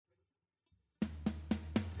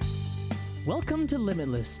Welcome to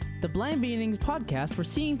Limitless, the Blind Beginnings podcast where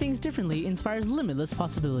seeing things differently inspires limitless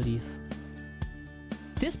possibilities.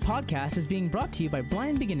 This podcast is being brought to you by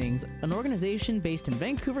Blind Beginnings, an organization based in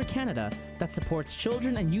Vancouver, Canada, that supports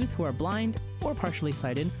children and youth who are blind or partially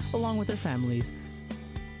sighted, along with their families.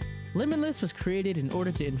 Limitless was created in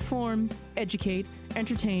order to inform, educate,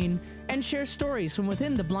 entertain, and share stories from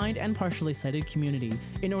within the blind and partially sighted community,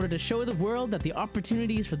 in order to show the world that the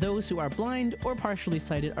opportunities for those who are blind or partially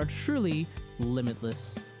sighted are truly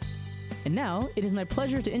limitless. And now, it is my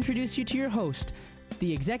pleasure to introduce you to your host,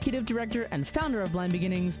 the Executive Director and Founder of Blind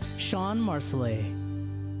Beginnings, Sean Marcellet.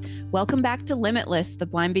 Welcome back to Limitless, the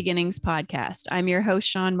Blind Beginnings podcast. I'm your host,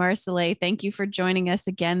 Sean Marcellet. Thank you for joining us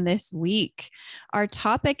again this week. Our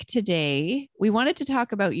topic today, we wanted to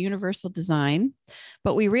talk about universal design,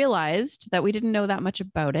 but we realized that we didn't know that much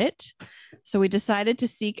about it. So we decided to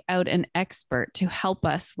seek out an expert to help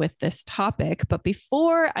us with this topic. But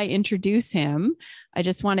before I introduce him, I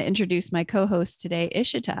just want to introduce my co-host today,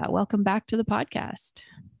 Ishita. Welcome back to the podcast.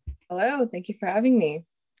 Hello, thank you for having me.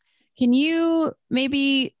 Can you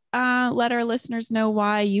maybe let our listeners know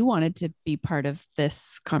why you wanted to be part of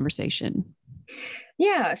this conversation?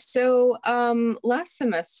 Yeah, so last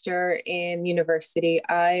semester in university,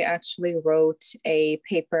 I actually wrote a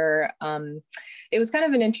paper. It was kind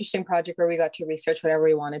of an interesting project where we got to research whatever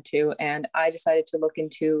we wanted to, and I decided to look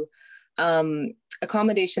into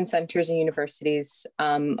accommodation centers in universities.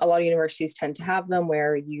 A lot of universities tend to have them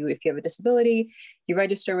where if you have a disability, you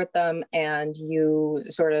register with them and you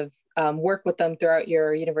sort of work with them throughout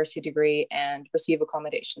your university degree and receive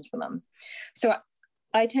accommodations from them. So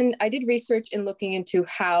I did research in looking into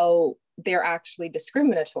how they're actually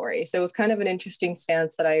discriminatory. So it was kind of an interesting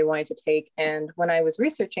stance that I wanted to take. And when I was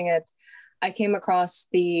researching it, I came across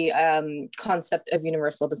the concept of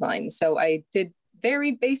universal design. So I did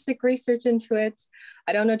very basic research into it.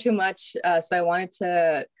 I don't know too much. So I wanted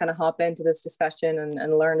to kind of hop into this discussion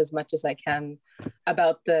and learn as much as I can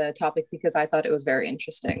about the topic because I thought it was very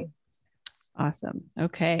interesting. Awesome.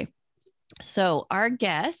 Okay. So our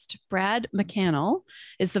guest, Brad McCannell,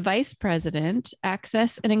 is the Vice President,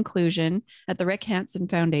 Access and Inclusion at the Rick Hansen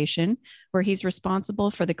Foundation, where he's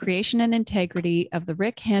responsible for the creation and integrity of the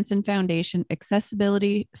Rick Hansen Foundation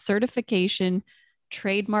Accessibility Certification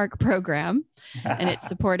Trademark Program and its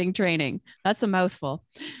supporting training. That's a mouthful.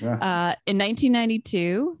 Yeah. In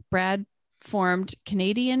 1992, Brad formed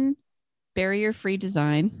Canadian Barrier-Free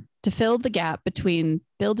Design to fill the gap between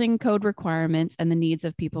building code requirements and the needs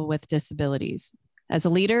of people with disabilities. As a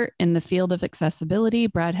leader in the field of accessibility,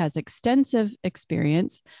 Brad has extensive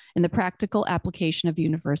experience in the practical application of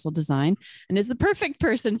universal design and is the perfect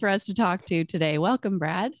person for us to talk to today. Welcome,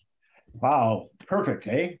 Brad. Wow, perfect,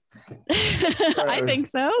 eh? I think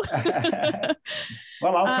so.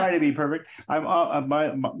 Well, I'll try to be perfect. I'm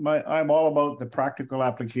all about the practical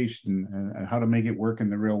application and how to make it work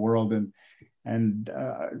in the real world. And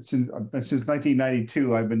since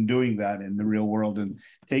 1992, I've been doing that in the real world and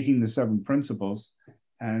taking the 7 principles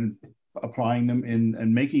and applying them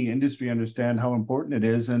and making industry understand how important it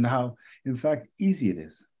is and how, in fact, easy it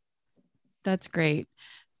is. That's great.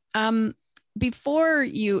 Before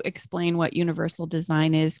you explain what universal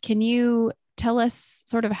design is, can you tell us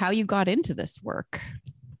sort of how you got into this work?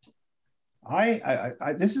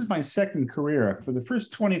 This is my second career. For the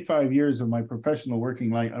first 25 years of my professional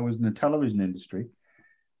working life, I was in the television industry.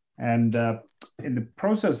 And in the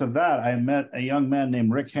process of that, I met a young man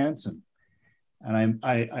named Rick Hansen. And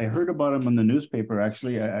I heard about him in the newspaper,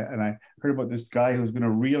 actually. And I heard about this guy who was going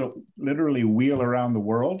to literally wheel around the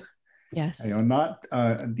world. Yes. Not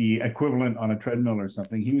the equivalent on a treadmill or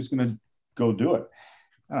something. He was going to go do it.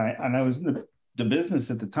 And I was in the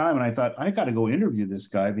business at the time, and I thought, I got to go interview this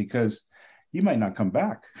guy because he might not come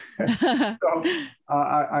back. So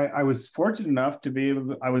I was fortunate enough to be able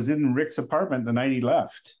to, I was in Rick's apartment the night he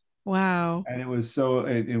left. Wow. And it was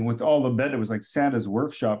and with all the bed, it was like Santa's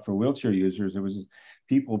workshop for wheelchair users. There was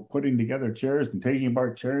people putting together chairs and taking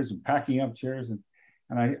apart chairs and packing up chairs.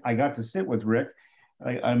 And I got to sit with Rick.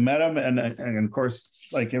 I met him, and of course,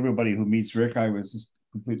 like everybody who meets Rick, I was just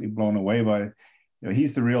completely blown away by,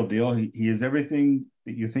 he's the real deal. He is everything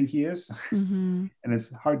that you think he is, and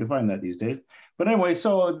it's hard to find that these days. But anyway,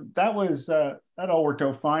 so that all worked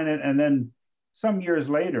out fine. And then some years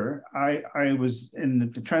later, I was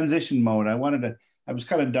in the transition mode. I was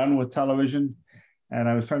kind of done with television, and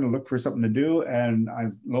I was trying to look for something to do. And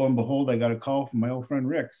lo and behold, I got a call from my old friend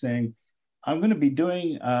Rick saying, I'm going to be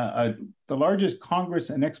doing the largest Congress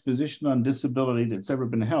and exposition on disability that's ever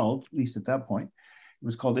been held, at least at that point. It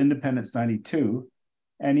was called Independence 92.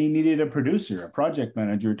 And he needed a producer, a project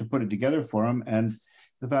manager to put it together for him. And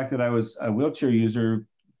the fact that I was a wheelchair user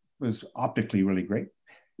was optically really great.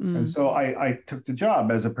 Mm. And so I took the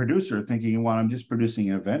job as a producer, thinking, well, I'm just producing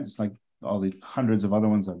an event. It's like all the hundreds of other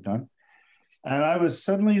ones I've done. And I was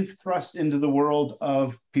suddenly thrust into the world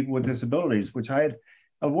of people with disabilities, which I had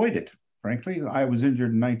avoided, frankly. I was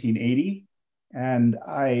injured in 1980, and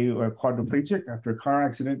I was quadriplegic after a car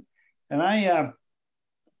accident. And I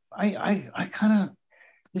kind of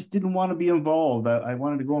just didn't want to be involved. I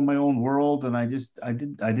wanted to go in my own world, and I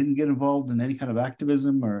didn't get involved in any kind of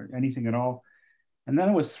activism or anything at all. And then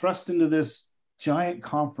I was thrust into this giant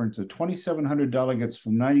conference of 2,700 delegates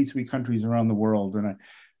from 93 countries around the world. And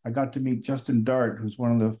I got to meet Justin Dart, who's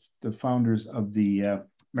one of the founders of the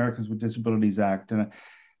Americans with Disabilities Act. And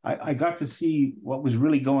I got to see what was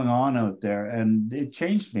really going on out there, and it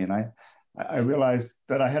changed me. And I realized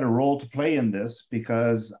that I had a role to play in this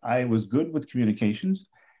because I was good with communications,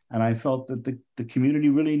 and I felt that the community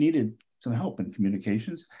really needed some help in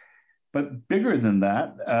communications. But bigger than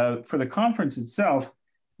that, for the conference itself,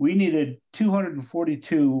 we needed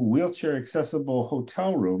 242 wheelchair accessible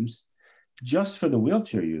hotel rooms just for the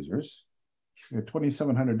wheelchair users.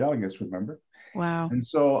 2,700 delegates, remember? Wow. And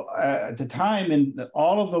so at the time, in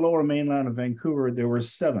all of the lower mainland of Vancouver, there were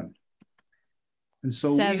 7. And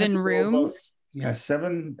so 7 rooms?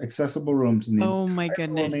 7 accessible rooms. In the my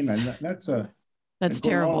goodness. That's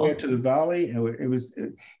terrible. All the way to the valley. It was,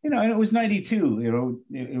 and it was 92.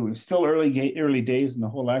 It was still early days in the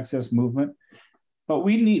whole access movement. But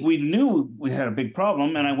we knew we had a big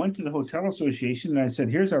problem. And I went to the Hotel Association and I said,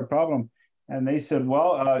 here's our problem. And they said,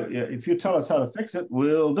 well, if you tell us how to fix it,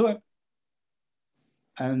 we'll do it.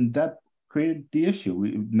 And that created the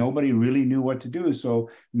issue. Nobody really knew what to do. So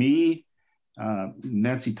me,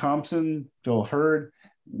 Nancy Thompson, Phil Hurd,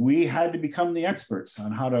 we had to become the experts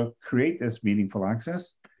on how to create this meaningful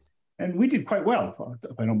access. And we did quite well,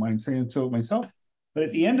 if I don't mind saying so myself. But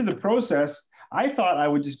at the end of the process, I thought I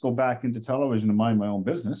would just go back into television and mind my own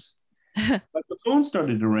business. But the phone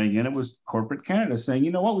started to ring, and it was Corporate Canada saying,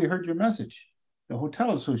 you know what, we heard your message. The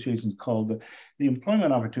hotel associations called, the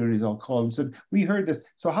employment opportunities all called and said, we heard this.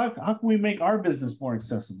 So how can we make our business more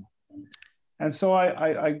accessible? And so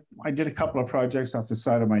I did a couple of projects off the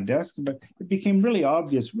side of my desk, but it became really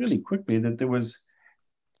obvious really quickly that there was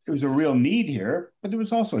a real need here, but there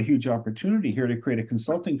was also a huge opportunity here to create a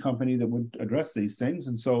consulting company that would address these things.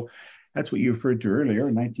 And so that's what you referred to earlier.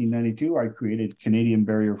 In 1992, I created Canadian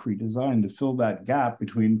Barrier-Free Design to fill that gap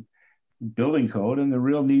between building code and the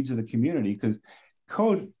real needs of the community. Because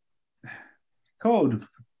code,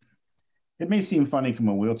 it may seem funny from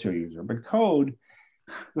a wheelchair user, but code,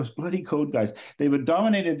 those bloody code guys, they've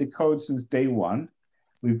dominated the code since day one.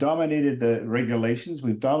 We've dominated the regulations.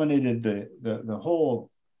 We've dominated the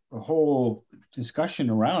whole discussion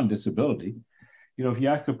around disability. If you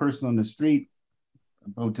ask a person on the street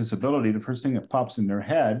about disability, the first thing that pops in their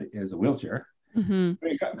head is a wheelchair. Mm-hmm.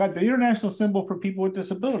 Got the international symbol for people with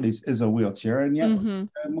disabilities is a wheelchair, and yet Mm-hmm.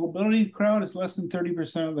 the mobility crowd is less than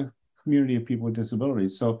 30% of the community of people with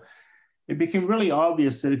disabilities. So it became really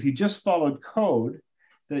obvious that if you just followed code,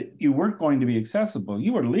 that you weren't going to be accessible.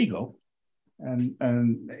 You were legal, and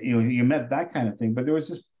you met that kind of thing. But there was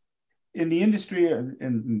this in the industry,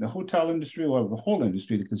 in the hotel industry, well, the whole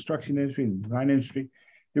industry, the construction industry, the design industry,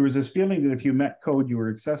 there was this feeling that if you met code, you were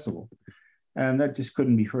accessible. And that just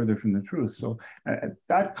couldn't be further from the truth. So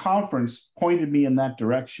that conference pointed me in that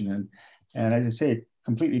direction. And as I say, it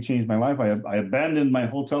completely changed my life. I abandoned my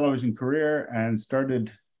whole television career and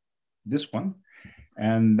started this one.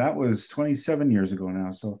 And that was 27 years ago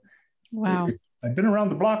now. So wow. I've been around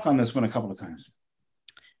the block on this one a couple of times.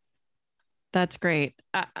 That's great.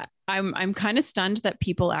 I'm kind of stunned that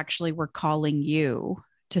people actually were calling you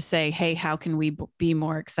to say, hey, how can we be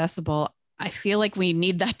more accessible? I feel like we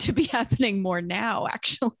need that to be happening more now,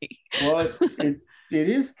 actually. Well, it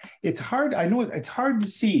is. It's hard. I know it's hard to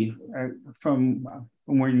see from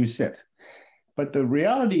where you sit. But the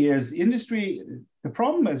reality is the industry, the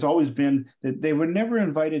problem has always been that they were never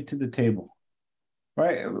invited to the table.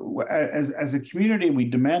 Right? As a community, we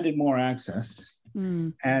demanded more access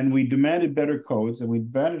and we demanded better codes and we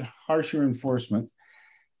demanded harsher enforcement.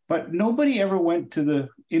 But nobody ever went to the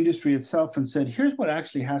industry itself and said, here's what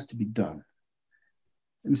actually has to be done.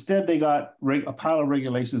 Instead, they got a pile of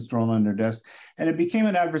regulations thrown on their desk, and it became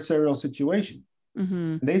an adversarial situation.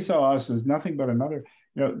 Mm-hmm. They saw us as nothing but another,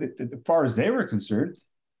 as far as they were concerned,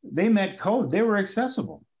 they met code. They were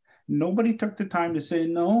accessible. Nobody took the time to say,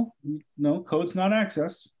 no, code's not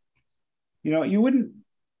access. You wouldn't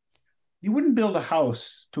build a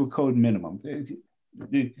house to a code minimum.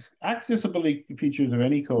 The accessibility features of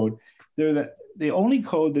any code, they're the only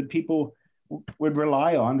code that people would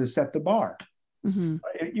rely on to set the bar. Mm-hmm.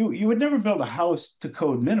 You would never build a house to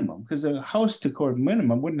code minimum, because a house to code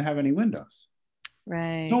minimum wouldn't have any windows.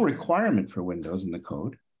 Right. No requirement for windows in the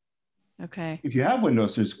code. Okay. If you have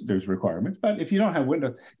windows, there's requirements, but if you don't have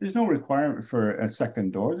windows, there's no requirement for a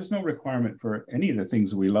second door. There's no requirement for any of the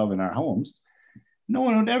things we love in our homes. No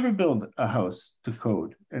one would ever build a house to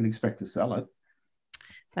code and expect to sell it.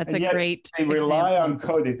 That's and a great They rely example. on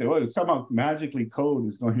code. They say, well, somehow magically code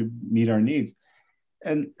is going to meet our needs.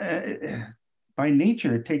 And by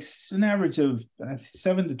nature, it takes an average of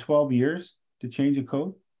 7 to 12 years to change a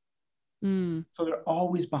code. Mm. So they're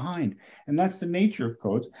always behind. And that's the nature of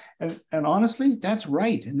codes. And honestly, that's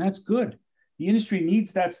right. And that's good. The industry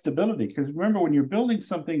needs that stability, because remember, when you're building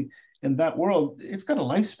something in that world, it's got a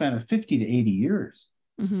lifespan of 50 to 80 years.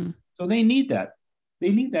 Mm-hmm. So they need that.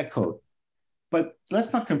 They need that code. But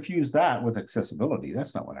let's not confuse that with accessibility.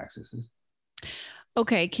 That's not what access is.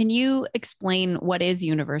 Okay. Can you explain what is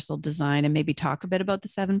universal design and maybe talk a bit about the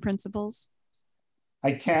 7 principles?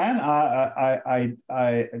 I can.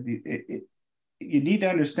 You need to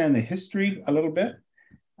understand the history a little bit.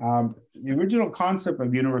 The original concept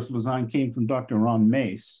of universal design came from Dr. Ron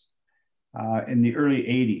Mace in the early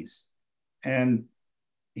 80s. And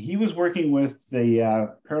he was working with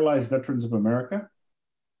the Paralyzed Veterans of America.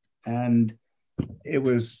 And it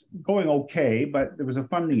was going okay, but there was a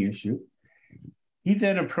funding issue. He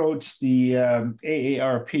then approached the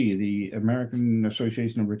AARP, the American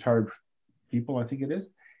Association of Retired People, I think it is.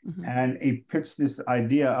 Mm-hmm. And he pitched this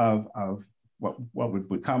idea of what would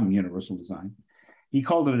become universal design. He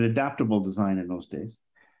called it adaptable design in those days.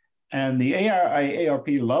 And the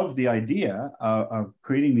AARP loved the idea of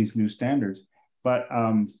creating these new standards, but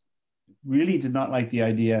really did not like the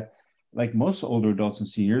idea, like most older adults and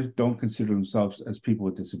seniors don't consider themselves as people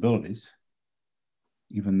with disabilities,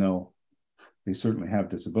 even though they certainly have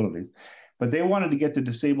disabilities, but they wanted to get the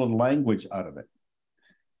disabled language out of it.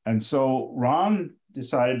 And so Ron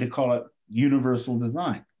decided to call it universal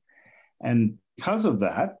design. And because of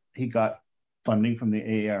that, he got funding from the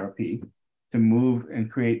AARP to move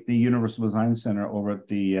and create the Universal Design Center over at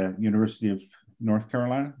the University of South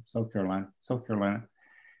Carolina,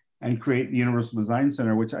 and create the Universal Design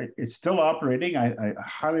Center, which it's still operating. I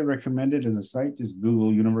highly recommend it as a site. Just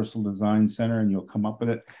Google Universal Design Center and you'll come up with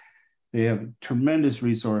it. They have a tremendous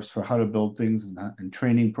resource for how to build things and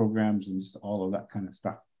training programs and just all of that kind of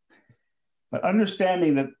stuff. But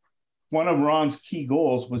understanding that one of Ron's key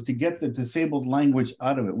goals was to get the disabled language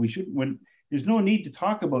out of it. There's no need to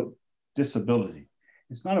talk about disability.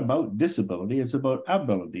 It's not about disability, it's about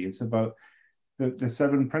ability. It's about the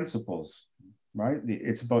 7 principles, right?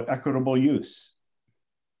 It's about equitable use.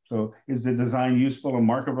 So is the design useful and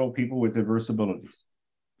marketable to people with diverse abilities?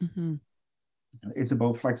 Mm-hmm. It's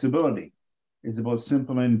about flexibility. It's about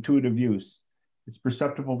simple and intuitive use. It's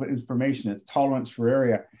perceptible information. It's tolerance for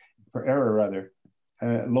error,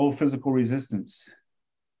 low physical resistance.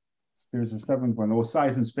 There's a 7th one, low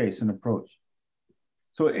size and space and approach.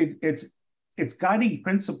 So it's guiding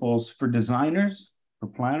principles for designers, for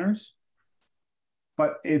planners,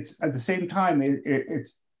 but it's at the same time,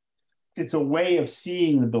 it's a way of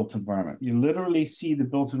seeing the built environment. You literally see the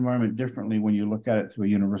built environment differently when you look at it through a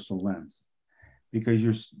universal lens, because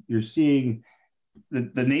you're seeing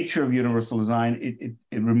the nature of universal design.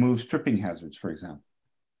 It removes tripping hazards, for example.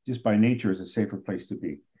 Just by nature is a safer place to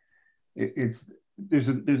be. There's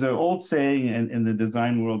an old saying in the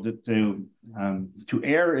design world that to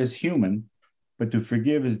err is human, but to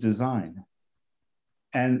forgive is design.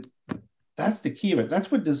 And that's the key of it. That's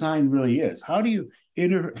what design really is. How do you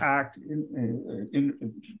interact,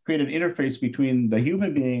 create an interface between the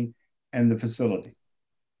human being and the facility?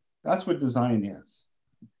 That's what design is.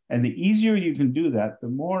 And the easier you can do that, the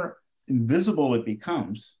more invisible it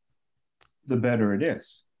becomes, the better it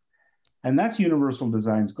is. And that's universal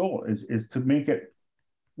design's goal, is to make it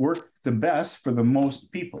work the best for the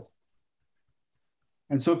most people.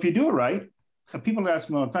 And so if you do it right, people ask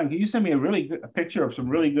me all the time, can you send me a picture of some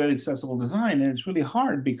really good accessible design? And it's really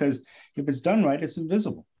hard, because if it's done right, it's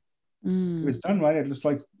invisible. If it's done right, it just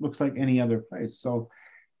looks like any other place. So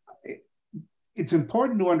it's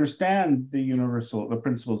important to understand the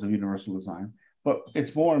principles of universal design, but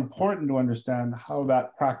it's more important to understand how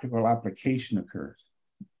that practical application occurs.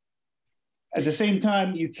 At the same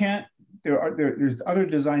time, there's other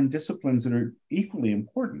design disciplines that are equally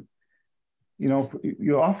important. You know,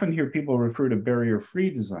 you often hear people refer to barrier-free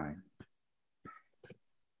design.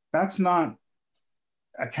 That's not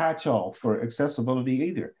a catch-all for accessibility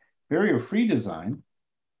either. Barrier-free design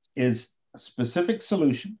is a specific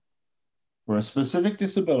solution for a specific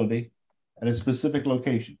disability at a specific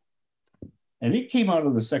location. And it came out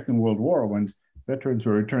of the Second World War when veterans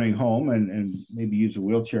were returning home and maybe use a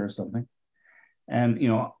wheelchair or something. And,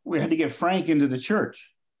 we had to get Frank into the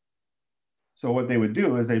church. So what they would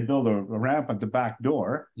do is they'd build a ramp at the back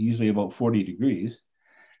door, usually about 40 degrees,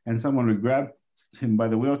 and someone would grab him by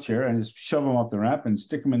the wheelchair and just shove him up the ramp and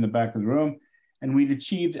stick him in the back of the room. And we'd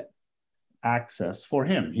achieved access for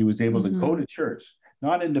him. He was able to go to church,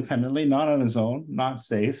 not independently, not on his own, not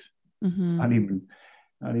safe, not even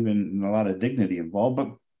a lot of dignity involved, but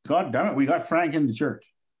God damn it, we got Frank in the church.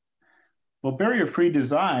 Well, barrier-free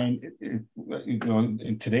design,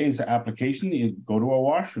 in today's application, you go to a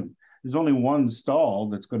washroom. There's only one stall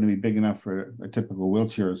that's going to be big enough for a typical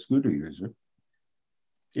wheelchair or scooter user.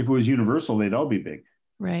 If it was universal, they'd all be big.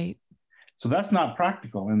 Right. So that's not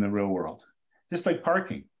practical in the real world. Just like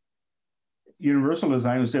parking. Universal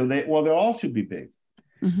design would say, they all should be big.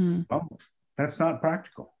 Well, that's not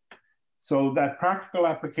practical. So that practical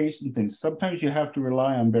application thing, sometimes you have to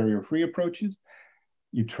rely on barrier-free approaches.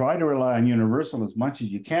 You try to rely on universal as much as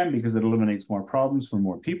you can because it eliminates more problems for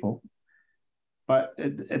more people. But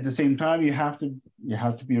at the same time, you have to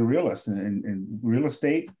be a realist. And real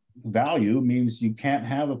estate value means you can't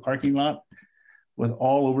have a parking lot with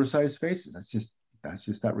all oversized spaces. That's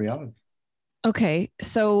just that reality. Okay.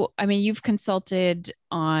 So, I mean, you've consulted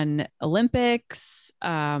on Olympics,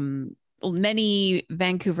 many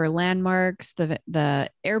Vancouver landmarks, the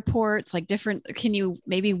airports, like different. Can you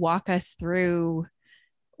maybe walk us through,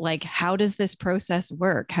 like, how does this process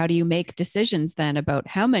work? How do you make decisions then about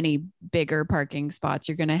how many bigger parking spots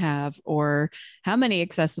you're going to have, or how many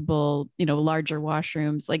accessible, larger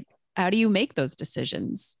washrooms? Like, how do you make those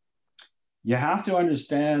decisions? You have to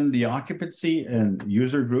understand the occupancy and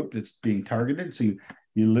user group that's being targeted. So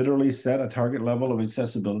you literally set a target level of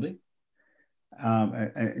accessibility.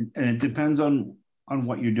 And it depends on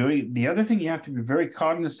what you're doing. The other thing you have to be very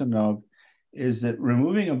cognizant of is that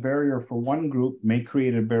removing a barrier for one group may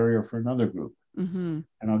create a barrier for another group. And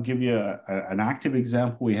I'll give you an active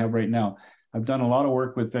example we have right now. I've done a lot of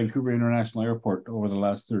work with Vancouver International Airport over the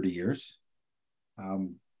last 30 years.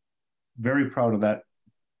 Very proud of that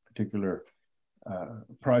particular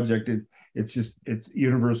project. It's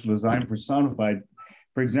universal design personified.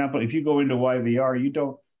 For example, if you go into YVR, you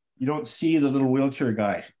don't see the little wheelchair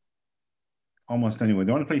guy almost anywhere.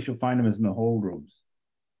 The only place you'll find him is in the hold rooms.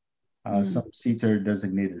 Some seats are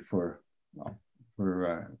designated with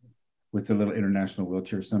the little international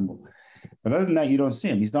wheelchair symbol. But other than that, you don't see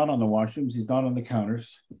him. He's not on the washrooms. He's not on the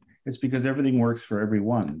counters. It's because everything works for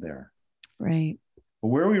everyone there. Right. But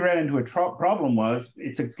where we ran into a problem was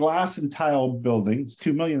it's a glass and tile building. It's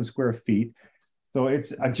 2 million square feet. So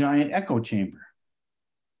it's a giant echo chamber.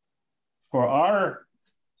 For our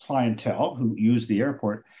clientele who use the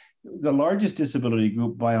airport, the largest disability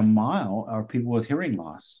group by a mile are people with hearing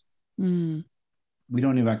loss. We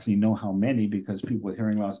don't even actually know how many because people with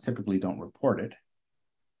hearing loss typically don't report it,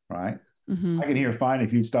 right? I can hear fine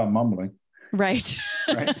if you stop mumbling. Right.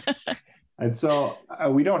 Right. And so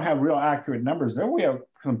we don't have real accurate numbers there. We have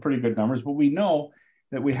some pretty good numbers, but we know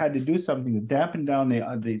that we had to do something to dampen down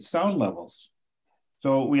the sound levels.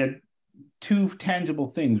 So we had two tangible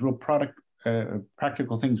things, real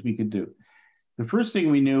practical things we could do. The first thing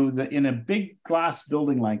we knew that in a big glass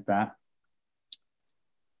building like that,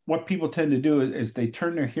 what people tend to do is they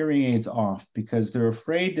turn their hearing aids off because they're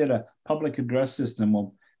afraid that a public address system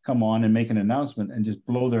will come on and make an announcement and just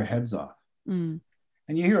blow their heads off. And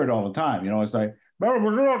you hear it all the time. It's like,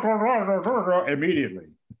 immediately.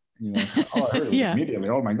 Oh, I heard it immediately.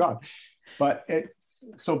 Oh, my God. But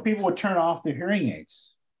so people would turn off their hearing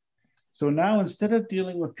aids. So now instead of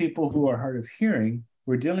dealing with people who are hard of hearing,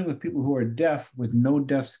 we're dealing with people who are deaf with no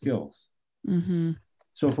deaf skills.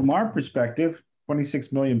 So from our perspective,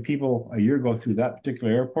 26 million people a year go through that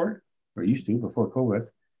particular airport, or used to before COVID.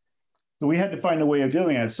 So we had to find a way of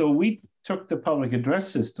doing it. So we took the public address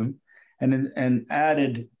system and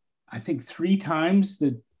added, I think, 3 times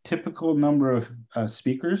the typical number of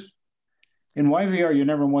speakers. In YVR, you're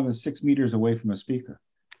never more than 6 meters away from a speaker.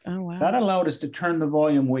 Oh, wow. That allowed us to turn the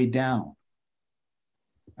volume way down.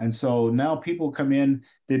 And so now people come in,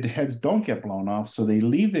 the heads don't get blown off, so they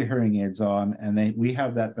leave their hearing aids on, and we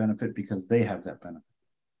have that benefit because they have that benefit.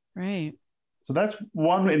 Right. So that's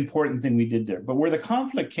one important thing we did there. But where the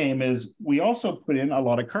conflict came is we also put in a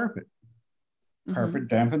lot of carpet. Carpet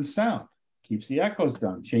dampens sound, keeps the echoes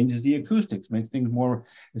down, changes the acoustics, makes things more,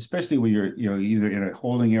 especially when you're either in a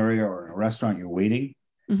holding area or in a restaurant, you're waiting.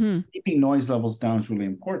 Keeping noise levels down is really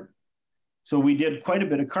important. So we did quite a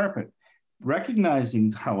bit of carpet,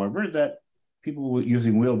 recognizing, however, that people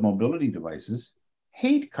using wheeled mobility devices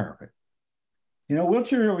hate carpet.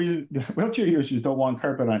 Wheelchair users don't want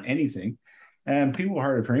carpet on anything. And people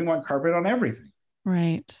hard of hearing want carpet on everything.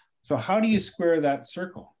 Right. So how do you square that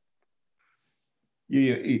circle?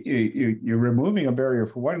 You're removing a barrier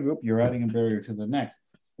for one group, you're adding a barrier to the next.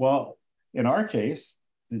 Well, in our case,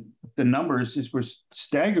 the numbers just were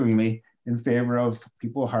staggeringly in favor of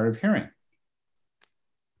people hard of hearing.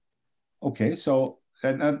 Okay, so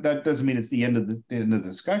that doesn't mean it's the end of the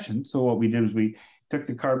discussion. So what we did is we took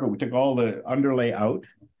the carpet, we took all the underlay out,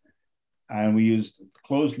 and we used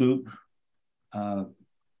closed loop,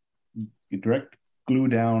 direct glue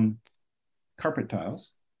down carpet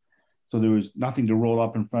tiles. So there was nothing to roll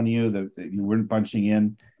up in front of you that you weren't bunching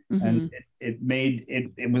in. Mm-hmm. And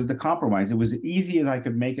it was the compromise. It was as easy as I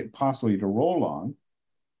could make it possibly to roll on,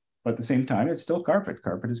 but at the same time, it's still carpet.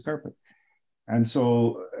 Carpet is carpet. And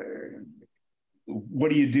so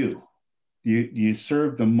what do? Do you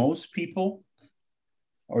serve the most people,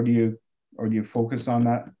 or do you focus on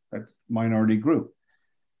that minority group?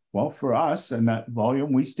 Well, for us and that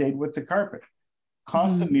volume, we stayed with the carpet,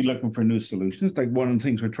 constantly looking for new solutions. Like one of the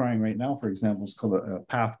things we're trying right now, for example, is called a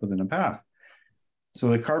path within a path. So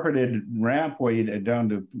the carpeted ramp way down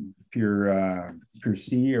to pure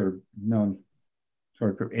C or no,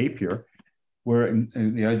 sorry, A pure, where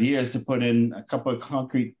the idea is to put in a couple of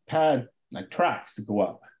concrete pad like tracks to go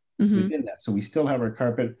up within that. So we still have our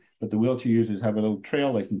carpet, but the wheelchair users have a little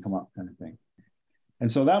trail they can come up, kind of thing. And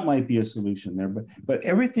so that might be a solution there. But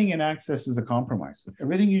everything in access is a compromise.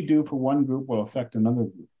 Everything you do for one group will affect another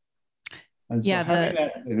group. And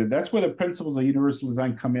so that's where the principles of universal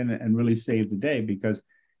design come in and really save the day, because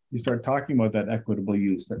you start talking about that equitable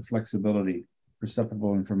use, that flexibility,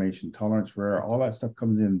 perceptible information, tolerance for error, all that stuff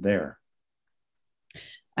comes in there.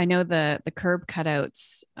 I know the curb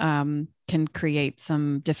cutouts can create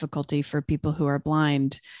some difficulty for people who are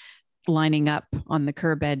blind lining up on the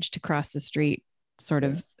curb edge to cross the street, sort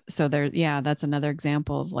of. So that's another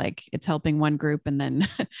example of like it's helping one group and then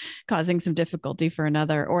causing some difficulty for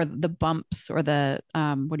another, or the bumps or the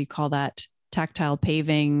what do you call that? Tactile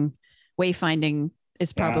paving, wayfinding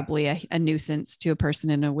is probably a nuisance to a person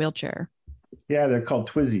in a wheelchair. Yeah, they're called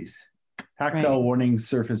TWSIs, tactile warning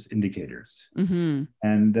surface indicators. And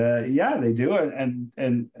they do it.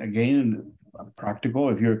 And again, practical.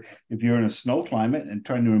 If you're in a snow climate and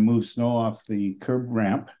trying to remove snow off the curb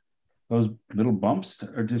ramp, those little bumps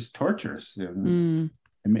are just torturous. I mean,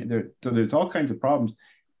 there's all kinds of problems,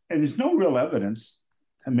 and there's no real evidence.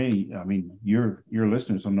 I mean, your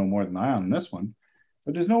listeners will know more than I on this one,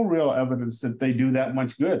 but there's no real evidence that they do that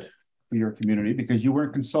much good for your community because you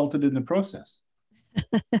weren't consulted in the process.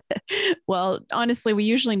 Well, honestly, we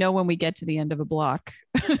usually know when we get to the end of a block.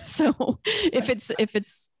 So if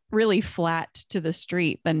it's really flat to the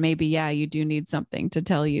street, then maybe you do need something to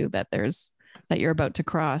tell you that you're about to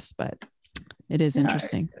cross, but it is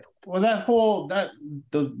interesting. Well,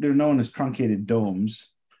 they're known as truncated domes,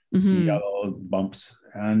 yellow bumps.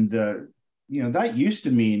 And, that used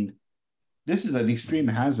to mean this is an extreme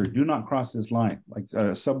hazard. Do not cross this line, like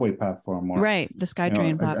a subway platform or the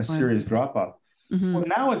SkyTrain platform. A serious drop off. Well,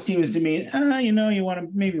 now it seems to mean, you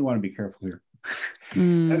want to be careful here.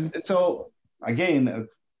 And so again,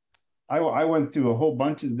 I went through a whole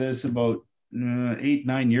bunch of this about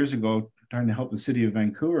 8-9 years ago, trying to help the city of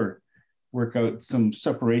Vancouver work out some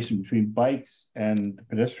separation between bikes and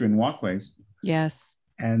pedestrian walkways. Yes.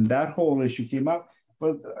 And that whole issue came up.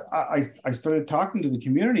 But I started talking to the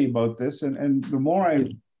community about this. And the more I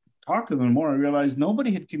talked to them, the more I realized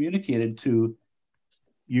nobody had communicated to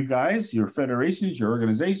you guys, your federations, your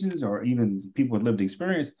organizations, or even people with lived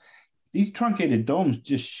experience. These truncated domes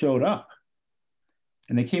just showed up.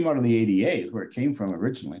 And they came out of the ADA, is where it came from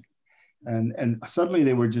originally. And suddenly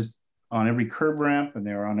they were just on every curb ramp, and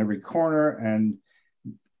they were on every corner,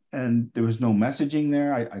 and there was no messaging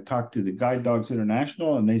there. I talked to the Guide Dogs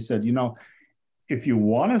International, and they said, if you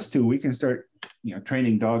want us to, we can start,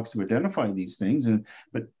 training dogs to identify these things.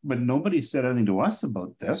 But nobody said anything to us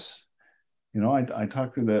about this. I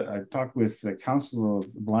talked with the Council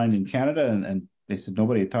of the Blind in Canada, and they said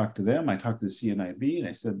nobody had talked to them. I talked to the CNIB, and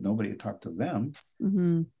they said nobody had talked to them.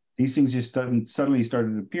 These things just suddenly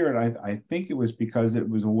started to appear. And I think it was because it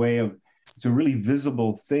was it's a really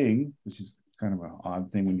visible thing, which is kind of an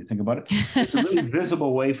odd thing when you think about it. It's a really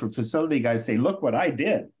visible way for facility guys to say, look what I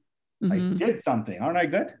did. I did something. Aren't I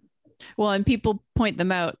good? Well, and people point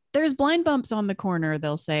them out. There's blind bumps on the corner.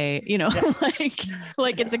 They'll say,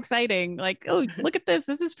 like it's exciting. Like, oh, look at this.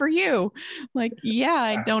 This is for you. Like,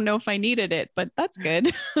 I don't know if I needed it, but that's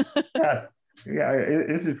good.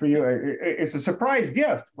 This is for you. It's a surprise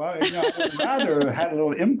gift. Well, I would rather have had a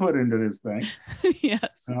little input into this thing.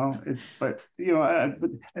 Yes. But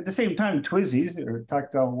at the same time, TWSIs or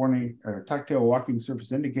tactile walking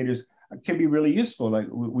surface indicators can be really useful. Like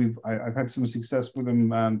I've had some success with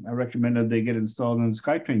them. I recommended they get installed in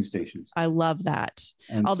SkyTrain stations. I love that.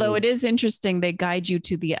 And although so, it is interesting, they guide you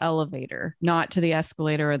to the elevator, not to the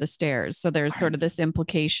escalator or the stairs. So there's sort of this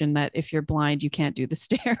implication that if you're blind, you can't do the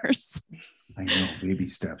stairs. I know, baby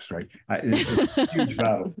steps, right? It's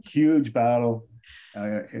a huge battle.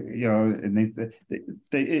 You know, and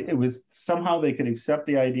it was somehow they could accept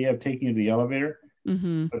the idea of taking you to the elevator,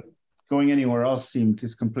 but going anywhere else seemed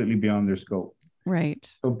just completely beyond their scope.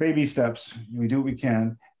 Right. So baby steps, we do what we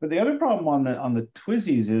can. But the other problem on the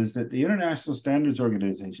Twizzys is that the International Standards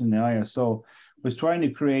Organization, the ISO, was trying to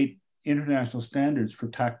create international standards for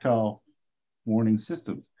tactile warning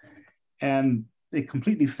systems, and they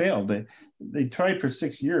completely failed. They tried for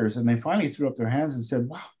 6 years, and they finally threw up their hands and said,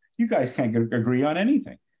 "Wow, you guys can't agree on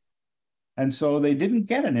anything." And so they didn't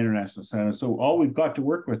get an international standard. So all we've got to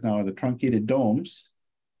work with now are the truncated domes,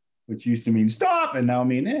 which used to mean stop and now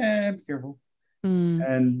mean, be careful.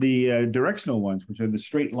 And the directional ones, which are the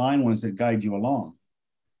straight line ones that guide you along.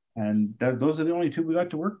 And those are the only two we got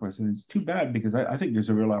to work with. And it's too bad, because I think there's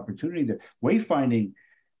a real opportunity there. Wayfinding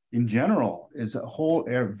in general is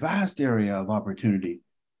a vast area of opportunity.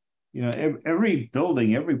 You know, every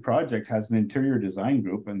building, every project has an interior design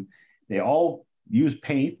group, and they all use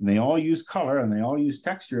paint, and they all use color, and they all use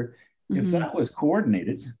texture. If that was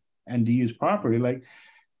coordinated and to use properly, like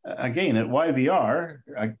again at YVR,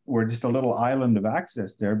 we're just a little island of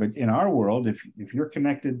access there. But in our world, if you're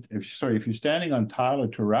connected, if you're standing on tile or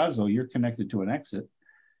terrazzo, you're connected to an exit.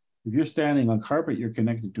 If you're standing on carpet, you're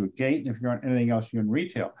connected to a gate. And if you're on anything else, you're in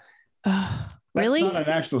retail. Really? That's not a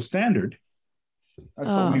national standard. That's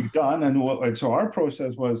what we've done. And so our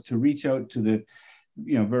process was to reach out to the,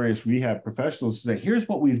 various rehab professionals to say, here's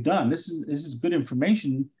what we've done. This is good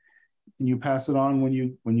information. And you pass it on when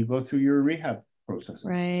you go through your rehab processes.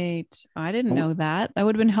 Right. I didn't know that. That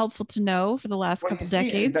would have been helpful to know for the last couple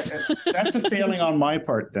decades. That's a failing on my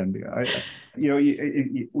part then.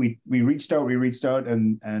 We reached out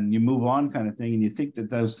and you move on kind of thing. And you think that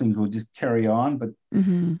those things will just carry on, but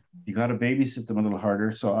you got to babysit them a little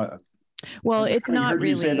harder. So well, it's not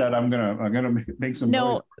really. You say that I'm gonna make some.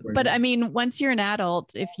 No, but I mean, once you're an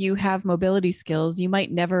adult, if you have mobility skills, you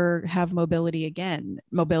might never have mobility again.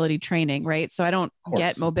 Mobility training, right? So I don't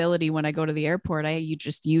get mobility when I go to the airport. You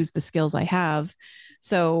just use the skills I have.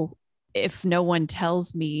 So if no one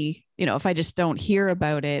tells me, if I just don't hear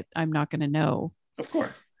about it, I'm not going to know. Of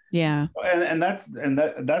course. Yeah. And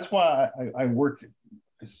that's why I worked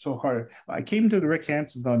so hard. I came to the Rick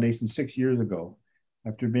Hansen Foundation 6 years ago,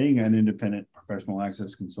 after being an independent professional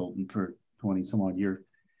access consultant for 20 some odd years,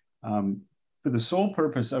 for the sole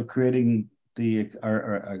purpose of creating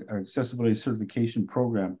our accessibility certification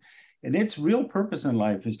program. And its real purpose in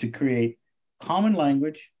life is to create common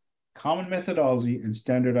language, common methodology, and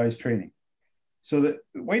standardized training. So that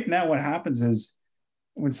right now what happens is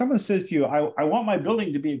when someone says to you, I want my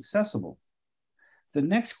building to be accessible, the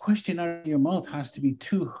next question out of your mouth has to be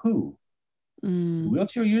to who?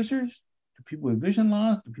 Wheelchair users? People with vision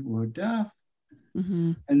loss, to people who are deaf,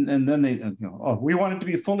 and then they we want it to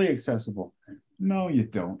be fully accessible. No, you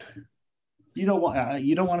don't. You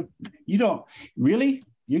don't really.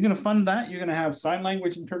 You're going to fund that. You're going to have sign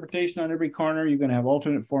language interpretation on every corner. You're going to have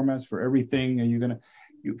alternate formats for everything, and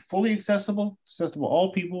you're fully accessible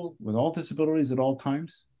all people with all disabilities at all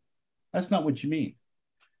times. That's not what you mean.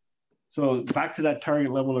 So back to that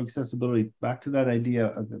target level of accessibility, back to that idea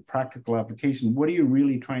of the practical application. What are you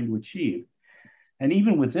really trying to achieve? And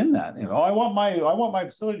even within that, I want my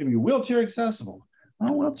facility to be wheelchair accessible.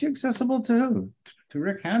 Oh, wheelchair accessible to who? To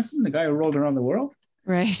Rick Hansen, the guy who rolled around the world?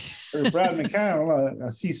 Right. Or Brad McCannell,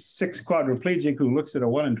 a C6 quadriplegic who looks at a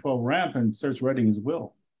 1 in 12 ramp and starts writing his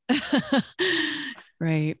will.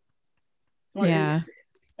 Right. So yeah.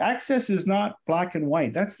 Access is not black and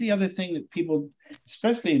white. That's the other thing that people,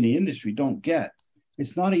 especially in the industry, don't get.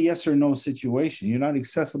 It's not a yes or no situation. You're not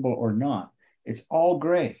accessible or not. It's all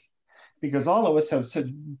gray, because all of us have such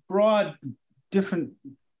broad, different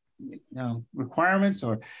requirements.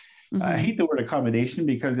 Or I hate the word accommodation,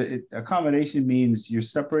 because accommodation means you're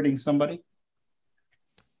separating somebody.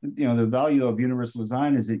 The value of universal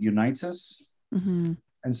design is it unites us. And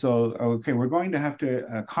so, okay, we're going to have to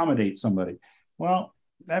accommodate somebody. Well,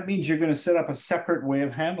 that means you're going to set up a separate way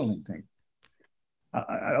of handling things.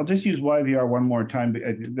 I'll just use YVR one more time.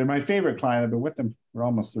 They're my favorite client. I've been with them for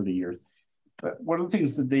almost 30 years. But one of the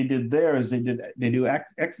things that they did there is they do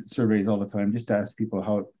exit surveys all the time, just to ask people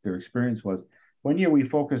how their experience was. One year we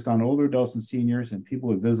focused on older adults and seniors and people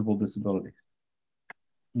with visible disabilities.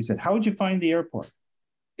 We said, how would you find the airport?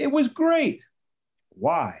 It was great.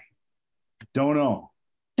 Why? Don't know.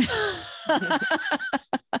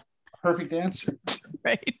 perfect answer.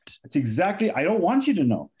 Right. It's exactly, I don't want you to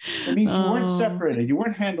know. I mean, you weren't separated. You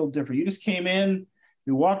weren't handled different. You just came in,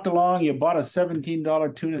 you walked along, you bought a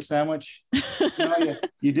 $17 tuna sandwich.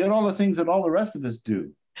 You did all the things that all the rest of us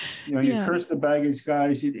do. You cursed the baggage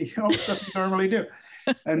guys, all the stuff you normally do.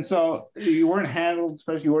 And so you weren't handled,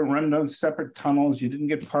 especially you weren't running those separate tunnels. You didn't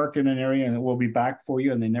get parked in an area and we'll be back for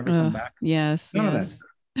you and they never come back. Yes. None of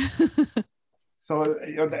that. So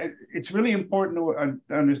it's really important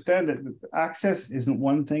to understand that access isn't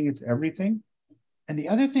one thing, it's everything. And the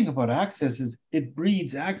other thing about access is it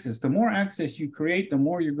breeds access. The more access you create, the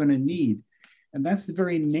more you're going to need. And that's the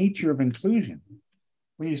very nature of inclusion.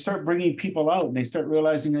 When you start bringing people out and they start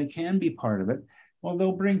realizing they can be part of it, well,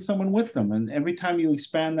 they'll bring someone with them. And every time you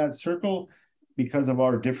expand that circle, because of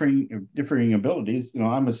our differing abilities,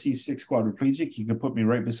 I'm a C6 quadriplegic. You can put me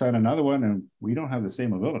right beside another one and we don't have the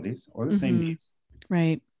same abilities or the same needs.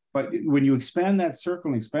 Right. But when you expand that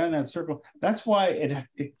circle, that's why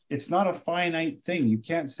it's not a finite thing. You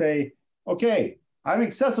can't say, okay, I'm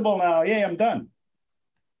accessible now. Yay, I'm done.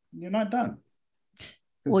 You're not done.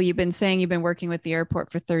 Well, you've been saying you've been working with the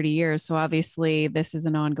airport for 30 years. So obviously this is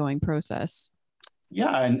an ongoing process.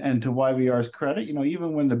 Yeah. And to YVR's credit,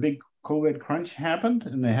 even when the big COVID crunch happened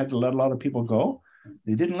and they had to let a lot of people go,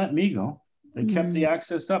 they didn't let me go. They kept the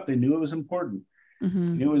access up. They knew it was important.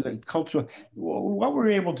 It was a cultural. What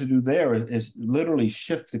we're able to do there is literally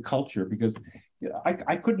shift the culture because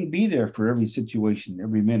I couldn't be there for every situation,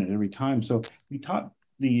 every minute, every time. So we taught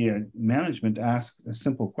the management to ask a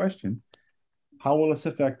simple question: how will this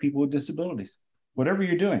affect people with disabilities? Whatever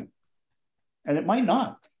you're doing, and it might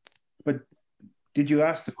not, but did you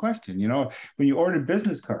ask the question? When you ordered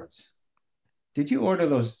business cards, did you order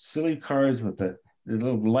those silly cards with the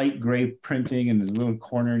little light gray printing and the little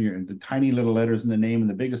corner and the tiny little letters in the name, and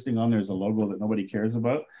the biggest thing on there is a logo that nobody cares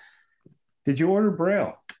about? Did you order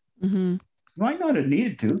Braille? You might not have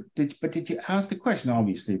needed to, but did you ask the question?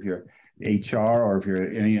 Obviously, if you're HR or if you're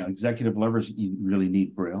executive levels, you really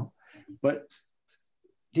need Braille. But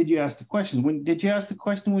did you ask the question? Did you ask the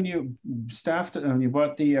question when you staffed and you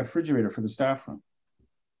bought the refrigerator for the staff room?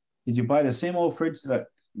 Did you buy the same old fridge that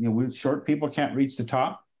short people can't reach the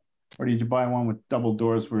top? Or did you buy one with double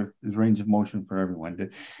doors where there's range of motion for everyone? When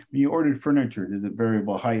you ordered furniture, is it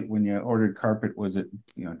variable height? When you ordered carpet, was it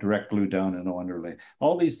direct glue down and no underlay?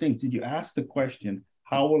 All these things. Did you ask the question,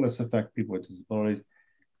 how will this affect people with disabilities?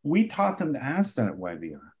 We taught them to ask that at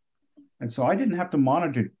YVR. And so I didn't have to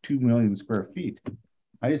monitor 2 million square feet.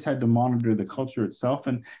 I just had to monitor the culture itself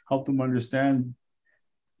and help them understand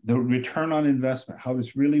the return on investment, how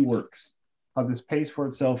this really works, how this pays for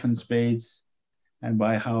itself in spades, and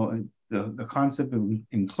by how the concept of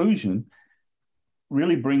inclusion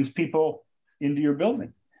really brings people into your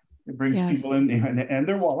building. It brings people in and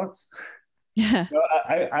their wallets. Yeah.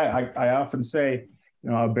 I often say,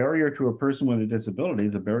 a barrier to a person with a disability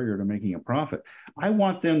is a barrier to making a profit. I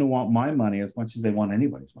want them to want my money as much as they want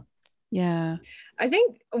anybody's money. Yeah. I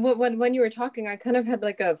think when you were talking, I kind of had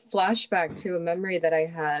like a flashback to a memory that I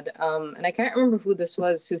had. And I can't remember who this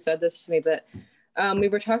was who said this to me, but we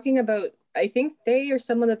were talking about, I think they or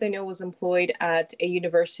someone that they know was employed at a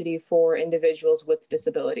university for individuals with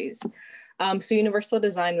disabilities. So universal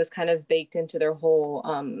design was kind of baked into their whole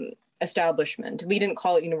establishment. We didn't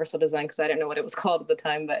call it universal design because I didn't know what it was called at the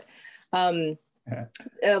time, but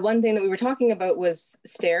one thing that we were talking about was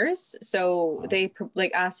stairs. So they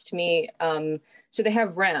asked me, so they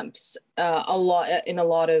have ramps a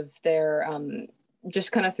lot of their,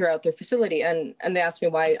 just kind of throughout their facility. And they asked me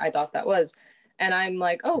why I thought that was. And I'm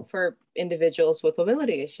like, oh, for individuals with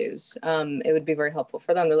mobility issues, it would be very helpful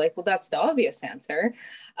for them. They're like, well, that's the obvious answer.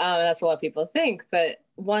 That's what a lot of people think. But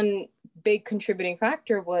one big contributing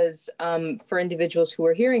factor was for individuals who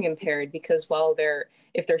are hearing impaired, because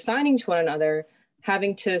if they're signing to one another,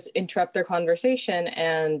 having to interrupt their conversation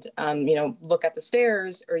and, look at the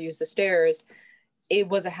stairs or use the stairs, it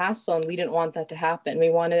was a hassle, and we didn't want that to happen. We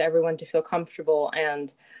wanted everyone to feel comfortable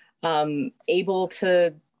and able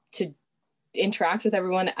to interact with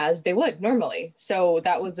everyone as they would normally. So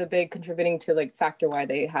that was a big contributing to factor why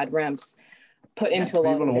they had ramps put into a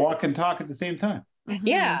lot able of to walk and talk at the same time.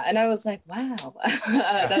 Yeah. And I was like, wow,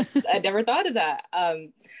 I never thought of that.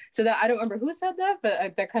 So that I don't remember who said that,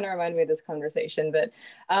 but that kind of reminded me of this conversation. But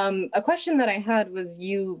a question that I had was,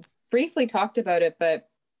 you briefly talked about it, but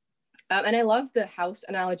and I love the house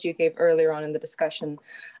analogy you gave earlier on in the discussion.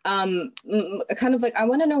 Kind of I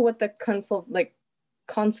want to know what the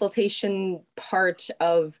consultation part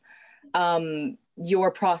of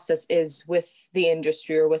your process is with the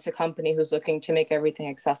industry or with a company who's looking to make everything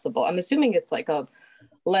accessible. I'm assuming it's like a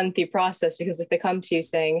lengthy process, because if they come to you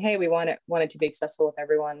saying, hey, we want it to be accessible with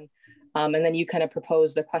everyone, And then you kind of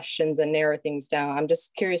propose the questions and narrow things down. I'm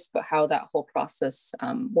just curious about how that whole process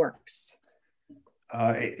works.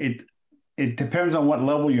 It depends on what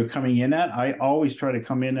level you're coming in at. I always try to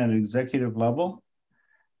come in at an executive level.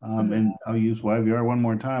 And I'll use YVR one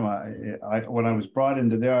more time. When I was brought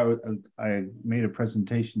into there, I made a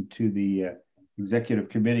presentation to the executive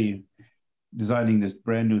committee designing this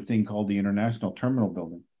brand new thing called the International Terminal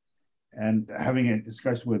Building. And having a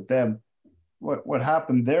discussion with them, what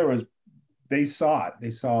happened there was they saw it. They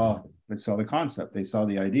saw the concept. They saw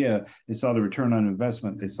the idea. They saw the return on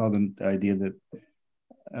investment. They saw the idea that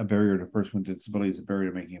a barrier to a person with disability is a barrier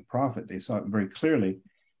to making a profit. They saw it very clearly.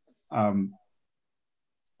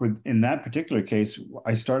 In that particular case,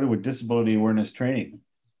 I started with disability awareness training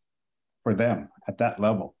for them at that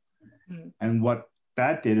level. And what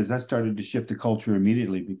that did is that started to shift the culture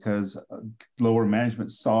immediately, because lower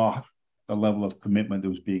management saw the level of commitment that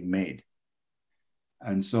was being made.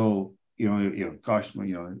 And so,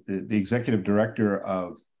 the executive director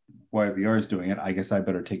of YVR is doing it. I guess I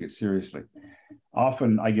better take it seriously.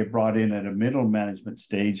 Often I get brought in at a middle management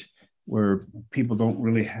stage where people don't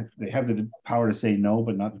really they have the power to say no,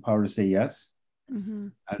 but not the power to say yes.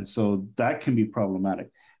 And so that can be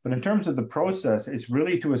problematic. But in terms of the process, it's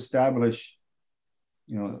really to establish,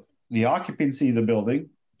 the occupancy of the building.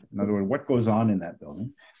 In other words, what goes on in that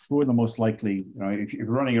building? Who are the most likely, if you're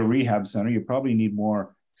running a rehab center, you probably need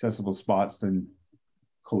more accessible spots than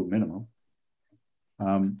code minimum.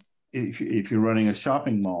 If you're running a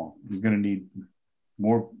shopping mall, you're going to need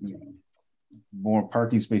more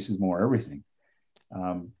parking spaces, more everything.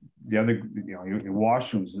 The other,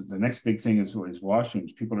 washrooms. The next big thing is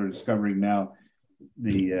washrooms. People are discovering now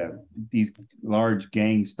these large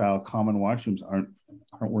gang-style common washrooms aren't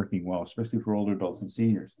working well, especially for older adults and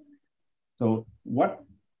seniors. So what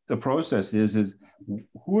the process is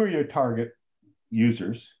who are your target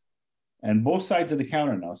users, and both sides of the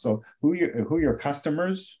counter now. So who are your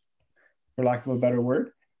customers, for lack of a better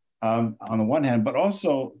word, on the one hand, but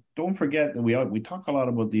also don't forget that we talk a lot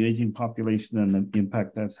about the aging population and the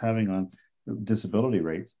impact that's having on disability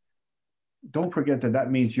rates. Don't forget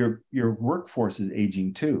that means your workforce is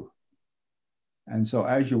aging too. And so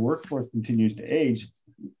as your workforce continues to age,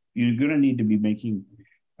 you're going to need to be making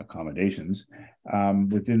accommodations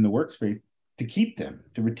within the workspace to keep them,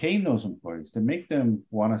 to retain those employees, to make them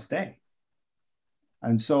want to stay.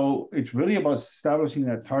 And so it's really about establishing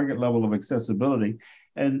that target level of accessibility.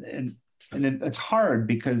 And it's hard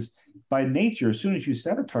because by nature, as soon as you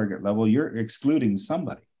set a target level, you're excluding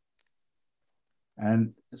somebody.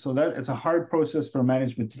 And so that it's a hard process for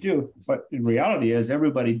management to do, but in reality is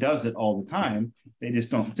everybody does it all the time. They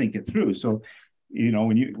just don't think it through. So,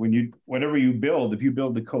 whatever you build, if you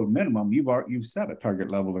build the code minimum, you've set a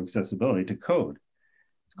target level of accessibility to code.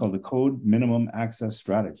 It's called the Code Minimum Access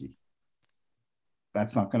Strategy.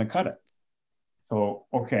 That's not going to cut it. So,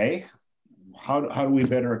 okay, how do we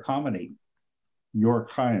better accommodate your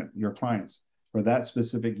clients for that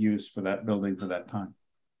specific use, for that building, for that time?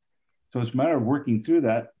 So it's a matter of working through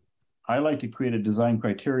that. I like to create a design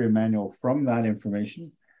criteria manual from that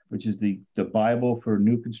information, which is the Bible for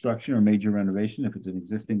new construction or major renovation, if it's an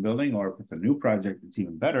existing building, or if it's a new project, it's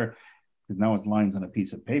even better, because now it's lines on a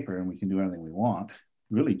piece of paper and we can do anything we want.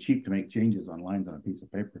 Really cheap to make changes on lines on a piece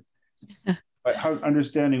of paper. But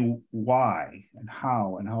understanding why and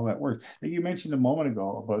how that works. You mentioned a moment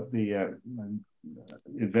ago about the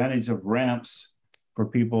advantage of ramps for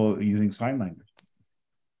people using sign language.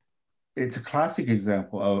 It's a classic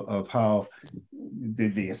example of how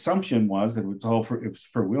the assumption was that it was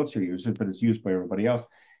for wheelchair users, but it's used by everybody else.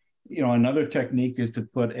 Another technique is to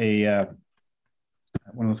put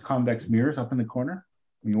one of those convex mirrors up in the corner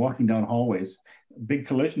when you're walking down hallways. Big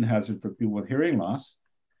collision hazard for people with hearing loss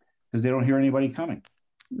because they don't hear anybody coming.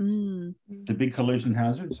 It's a big collision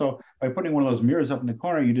hazard. So by putting one of those mirrors up in the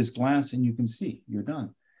corner, you just glance and you can see. You're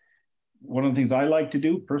done. One of the things I like to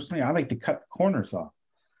do personally, I like to cut the corners off.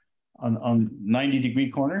 On 90-degree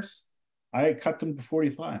corners, I cut them to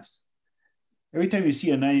 45s. Every time you see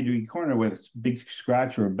a 90-degree corner with a big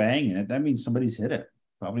scratch or a bang in it, that means somebody's hit it,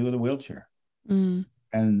 probably with a wheelchair. And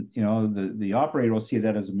the operator will see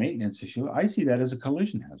that as a maintenance issue. I see that as a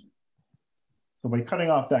collision hazard. So by cutting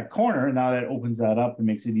off that corner, now that opens that up and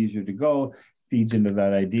makes it easier to go, feeds into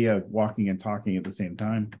that idea of walking and talking at the same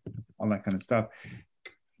time, all that kind of stuff.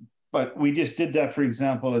 But we just did that, for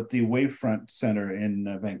example, at the Wavefront Center in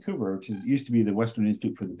Vancouver, which used to be the Western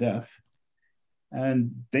Institute for the Deaf.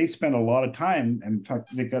 And they spent a lot of time, and in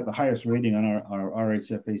fact, they got the highest rating on our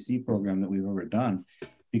RHFAC program that we've ever done,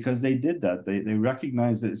 because they did that. They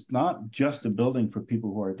recognized that it's not just a building for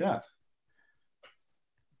people who are deaf.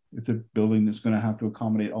 it's a building that's going to have to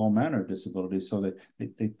accommodate all manner of disabilities. So that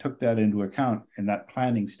they took that into account in that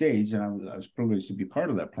planning stage. And I was privileged to be part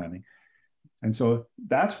of that planning. And so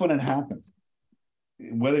that's when it happens.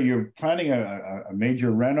 Whether you're planning a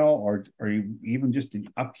major reno or even just an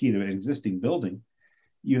upkeep of an existing building,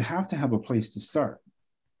 you have to have a place to start.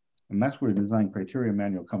 And that's where the design criteria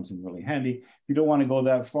manual comes in really handy. If you don't want to go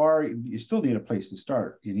that far, you still need a place to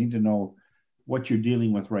start. You need to know what you're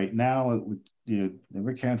dealing with right now. The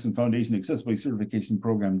Rick Hansen Foundation Accessibility Certification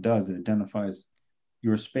Program does. It identifies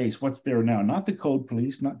your space, what's there now, not the code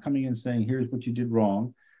police, not coming in saying, here's what you did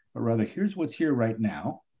wrong, but rather, here's what's here right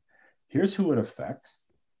now. Here's who it affects.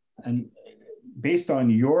 And based on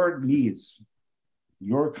your needs,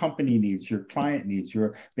 your company needs, your client needs,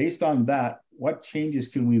 based on that, what changes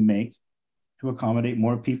can we make to accommodate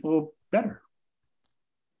more people better?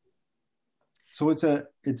 So it's an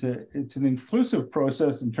inclusive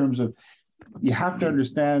process in terms of you have to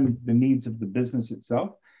understand the needs of the business itself,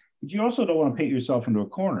 but you also don't want to paint yourself into a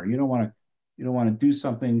corner. You don't want to do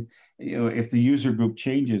something, if the user group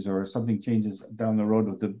changes or something changes down the road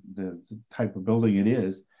with the type of building it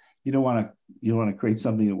is, you don't want to create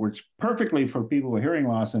something that works perfectly for people with hearing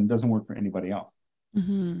loss and doesn't work for anybody else.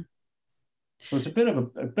 Mm-hmm. So it's a bit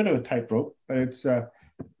of a tightrope, but it's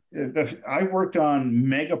I worked on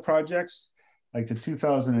mega projects like the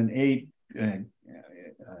 2008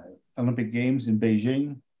 Olympic Games in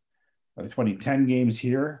Beijing, the 2010 games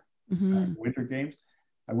here, Winter Games.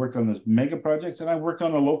 I worked on those mega projects, and I worked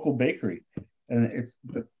on a local bakery. And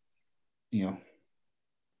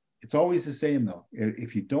it's always the same though.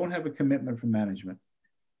 If you don't have a commitment from management,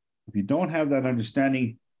 if you don't have that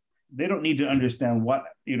understanding, they don't need to understand what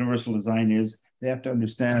universal design is. They have to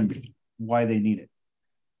understand why they need it.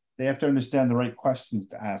 They have to understand the right questions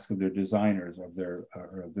to ask of their designers, of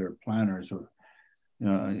their planners, or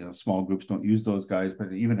small groups don't use those guys,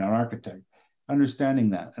 but even an architect.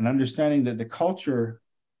 Understanding that and understanding that the culture,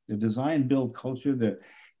 the design build culture, the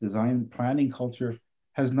design planning culture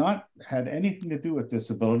has not had anything to do with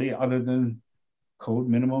disability other than code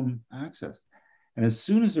minimum access. And as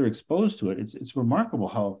soon as they're exposed to it, it's remarkable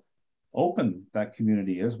how open that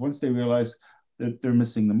community is once they realize that they're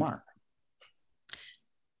missing the mark.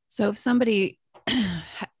 So if somebody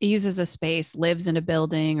uses a space, lives in a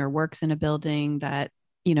building or works in a building that,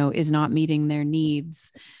 is not meeting their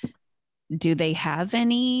needs, do they have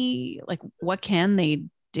any, what can they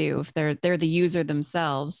do if they're the user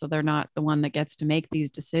themselves? So they're not the one that gets to make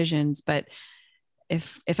these decisions. But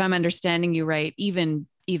if I'm understanding you right, even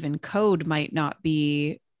code might not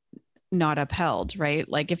upheld, right?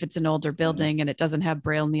 Like if it's an older building and it doesn't have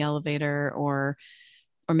Braille in the elevator, or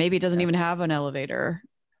maybe it doesn't even have an elevator.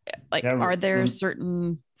 Are there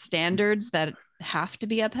certain standards that have to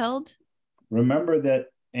be upheld? Remember that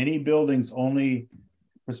any building's only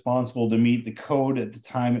responsible to meet the code at the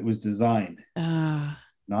time it was designed,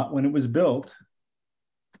 not when it was built.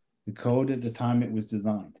 The code at the time it was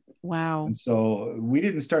designed. Wow. And so we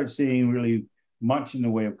didn't start seeing really much in the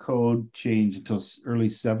way of code change until early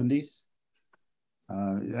 70s.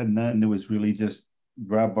 And then there was really just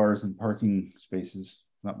grab bars and parking spaces,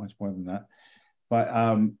 not much more than that. But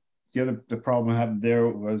the problem happened there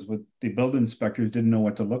was with the building inspectors didn't know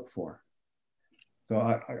what to look for. So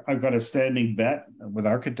I've got a standing bet with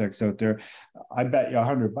architects out there. I bet you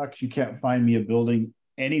 $100 you can't find me a building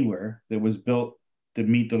anywhere that was built to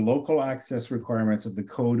meet the local access requirements of the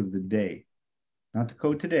code of the day, not the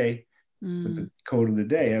code today, but the code of the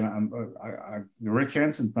day. And the Rick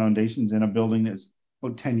Hansen Foundation's in a building that's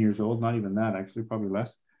about 10 years old, not even that, actually, probably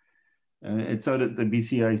less. It's out at the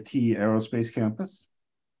BCIT Aerospace Campus.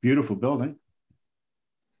 Beautiful building.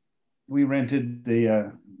 We rented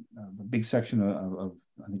the big section of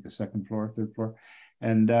I think the second floor, third floor.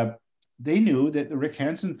 And they knew that the Rick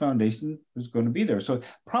Hansen Foundation was going to be there. So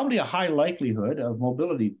probably a high likelihood of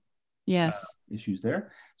mobility issues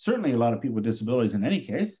there. Certainly a lot of people with disabilities in any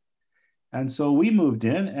case. And so we moved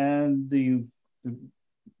in, and the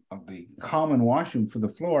common washroom for the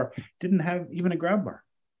floor didn't have even a grab bar.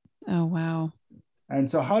 Oh, wow. And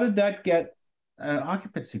so how did that get an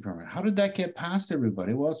occupancy permit? How did that get past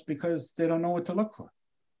everybody? Well, it's because they don't know what to look for.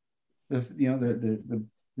 There's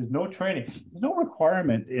no training. There's no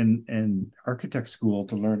requirement in architect school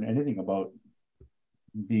to learn anything about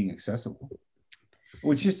being accessible,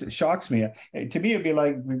 which just shocks me. To me, it'd be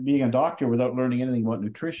like being a doctor without learning anything about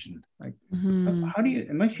nutrition. Like, how do you,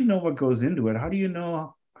 unless you know what goes into it, how do you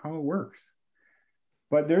know how it works?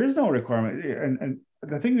 But there is no requirement. And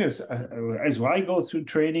the thing is, as I go through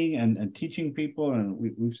training and teaching people, and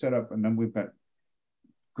we've set up, and then we've got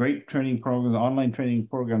great training programs, online training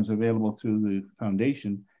programs available through the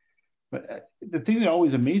foundation. But the thing that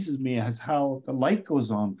always amazes me is how the light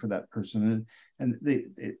goes on for that person, and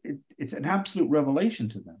it's an absolute revelation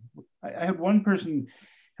to them. I had one person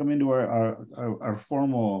come into our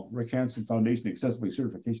formal Rick Hansen Foundation Accessibility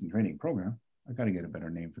Certification Training Program. I got to get a better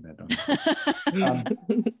name for that,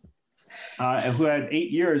 don't I? Who had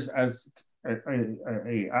 8 years as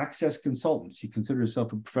a access consultant. She considered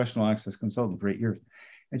herself a professional access consultant for 8 years.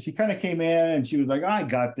 And she kind of came in and she was like, I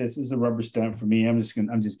got this. This is a rubber stamp for me. I'm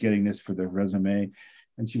just getting this for the resume.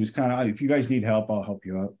 And she was kind of, if you guys need help, I'll help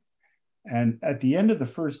you out. And at the end of the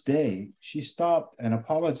first day, she stopped and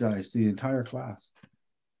apologized to the entire class.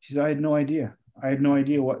 She said, I had no idea. I had no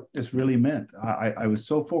idea what this really meant. I was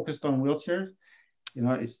so focused on wheelchairs,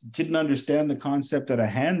 I didn't understand the concept that a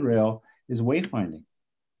handrail is wayfinding.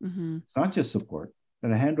 Mm-hmm. It's not just support.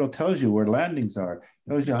 And a handrail tells you where landings are,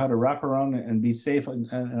 tells you how to wrap around and be safe out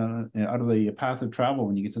of the path of travel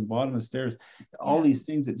when you get to the bottom of the stairs. All these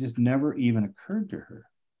things that just never even occurred to her.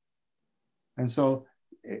 And so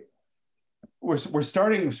we're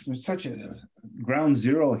starting from such a ground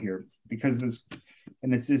zero here because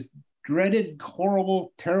it's this dreaded,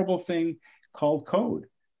 horrible, terrible thing called code.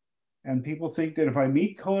 And people think that if I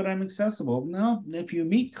meet code, I'm accessible. No, if you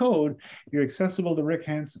meet code, you're accessible to Rick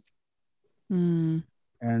Hansen. Mm.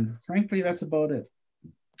 And frankly, that's about it.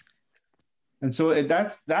 And so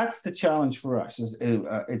that's the challenge for us.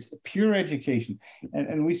 It's pure education,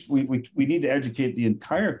 and we need to educate the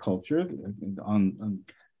entire culture on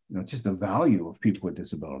just the value of people with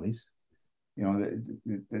disabilities.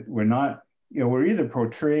 That we're not. We're either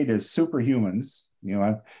portrayed as superhumans,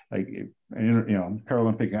 like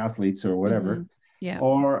Paralympic athletes or whatever, Mm-hmm. Yeah,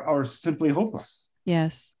 or simply hopeless.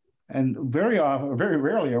 Yes. And very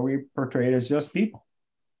rarely are we portrayed as just people.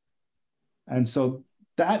 And so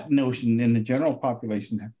that notion in the general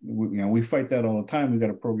population, we fight that all the time. We've got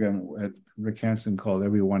a program at Rick Hansen called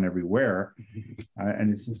Everyone Everywhere.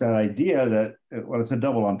 And it's just that idea that, it's a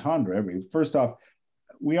double entendre. First off,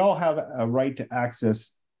 we all have a right to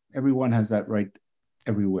access. Everyone has that right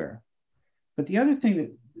everywhere. But the other thing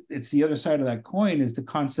that it's the other side of that coin is the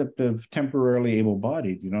concept of temporarily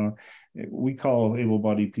able-bodied. We call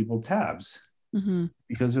able-bodied people tabs. Mm-hmm.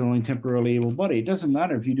 Because they're only temporarily able-bodied. It doesn't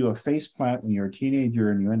matter if you do a face plant when you're a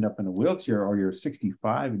teenager and you end up in a wheelchair, or you're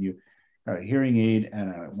 65 and you got a hearing aid and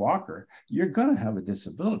a walker, you're going to have a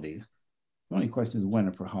disability. The only question is when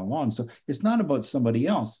and for how long. So it's not about somebody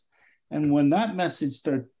else. And when that message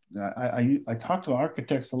starts, I talk to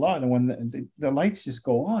architects a lot, and when the lights just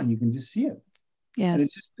go on, you can just see it. Yes. And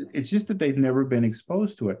it's just that they've never been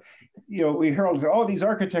exposed to it. We hear, these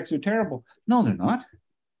architects are terrible. No, they're not.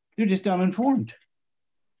 They're just uninformed.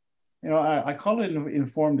 I call it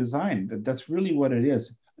informed design. That's really what it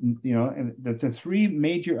is. And the three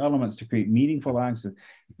major elements to create meaningful access.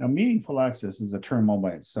 Now, meaningful access is a term all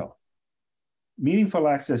by itself. Meaningful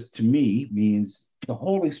access to me means the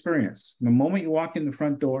whole experience. The moment you walk in the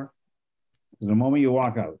front door, to the moment you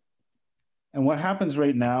walk out. And what happens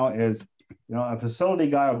right now is, a facility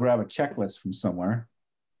guy will grab a checklist from somewhere.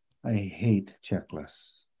 I hate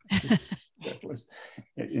checklists. Checklist.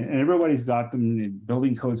 And everybody's got them,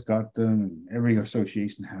 building codes got them, and every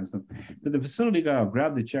association has them. But the facility guy will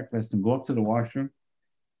grab the checklist and go up to the washroom.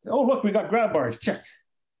 Oh, look, we got grab bars, check.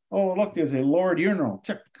 Oh, look, there's a lowered urinal,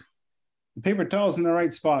 check. The paper towel's in the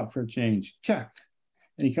right spot for a change, check.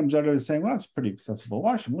 And he comes out of there saying, well, it's a pretty accessible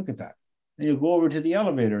washroom, look at that. And you go over to the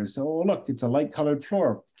elevator and say, oh, look, it's a light colored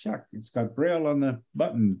floor, check. It's got braille on the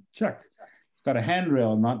button, check. It's got a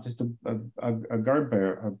handrail, not just a guard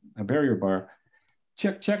bar, a barrier bar.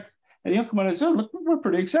 Check, check. And you'll come out and say, oh, look, we're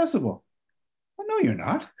pretty accessible. Well, no, you're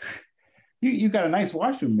not. You got a nice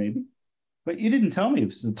washroom, maybe, but you didn't tell me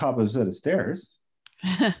it's the top of a set of stairs.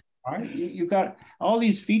 All right, you got all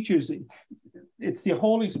these features. It's the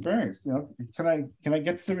whole experience. Can I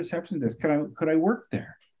get to the reception desk? Could I work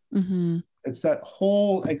there? Mm-hmm. It's that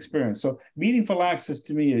whole experience. So meaningful access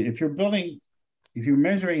to me, if you're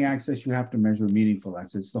measuring access, you have to measure meaningful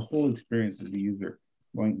access. It's the whole experience of the user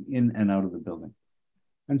going in and out of the building.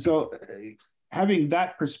 And so having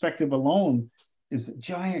that perspective alone is a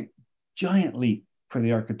giant, giant leap for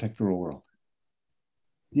the architectural world.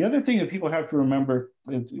 The other thing that people have to remember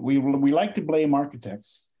is we like to blame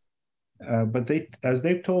architects, but as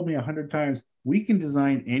they've told me 100 times, we can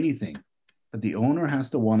design anything, but the owner has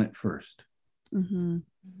to want it first. Mm-hmm.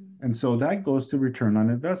 And so that goes to return on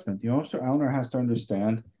investment. The owner has to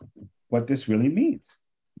understand what this really means.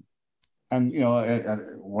 And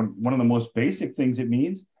one of the most basic things it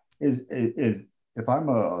means is if I'm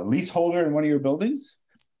a leaseholder in one of your buildings,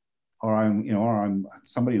 or I'm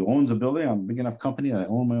somebody who owns a building, I'm a big enough company that I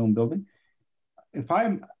own my own building. If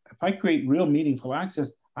I create real meaningful access,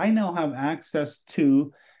 I now have access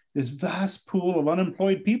to this vast pool of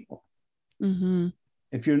unemployed people. Mm-hmm.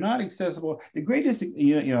 If you're not accessible, the greatest,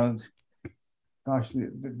 gosh,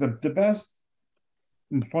 the best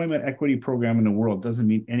employment equity program in the world doesn't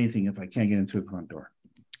mean anything if I can't get into the front door.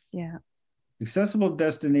 Yeah. Accessible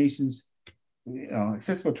destinations,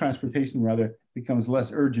 accessible transportation rather, becomes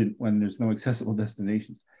less urgent when there's no accessible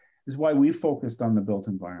destinations. This is why we focused on the built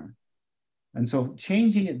environment. And so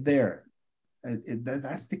changing it there,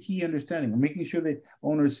 that's the key understanding. We're making sure that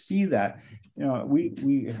owners see that.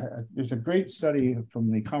 There's a great study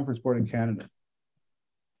from the Conference Board in Canada.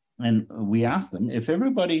 And we asked them if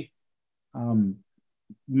everybody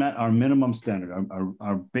met our minimum standard,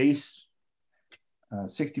 our base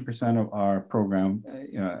 60% of our program,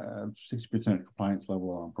 60% compliance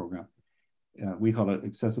level on program. We call it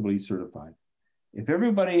accessibility certified. If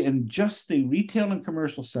everybody in just the retail and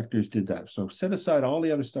commercial sectors did that, so set aside all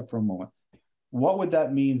the other stuff for a moment, what would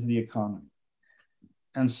that mean to the economy?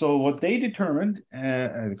 And so what they determined,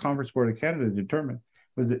 the Conference Board of Canada determined,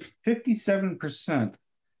 was that 57%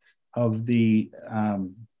 of the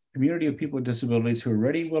community of people with disabilities who are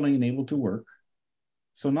ready, willing, and able to work,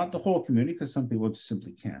 so not the whole community, because some people just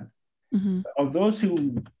simply can't. Mm-hmm. Of those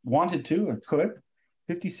who wanted to or could,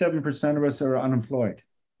 57% of us are unemployed.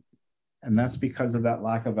 And that's because of that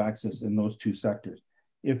lack of access in those two sectors.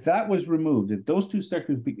 If that was removed, if those two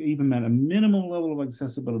sectors even meant a minimum level of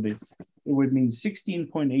accessibility, it would mean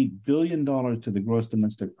 $16.8 billion to the gross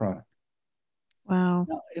domestic product. Wow.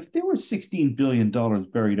 Now, if there were $16 billion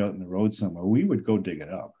buried out in the road somewhere, we would go dig it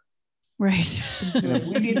up. Right. And if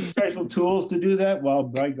we needed special tools to do that, well,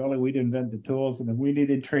 by golly, we'd invent the tools. And if we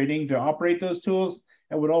needed training to operate those tools,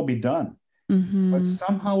 it would all be done. Mm-hmm. But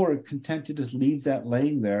somehow we're content to just leave that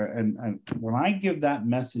laying there. And when I give that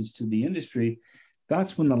message to the industry,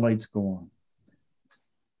 that's when the lights go on.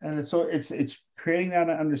 And so it's creating that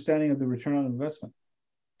understanding of the return on investment.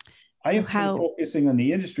 I have been focusing on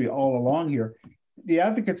the industry all along here. The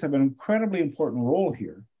advocates have an incredibly important role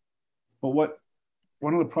here. But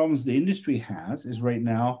one of the problems the industry has is right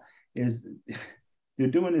now is they're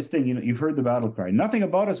doing this thing, you've heard the battle cry, nothing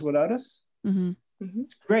about us without us. Mm-hmm. Mm-hmm.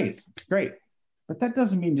 It's great. But that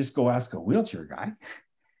doesn't mean just go ask a wheelchair guy.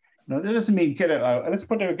 No, that doesn't mean get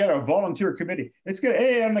a volunteer committee. Let's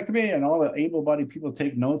get on the committee and all the able-bodied people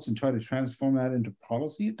take notes and try to transform that into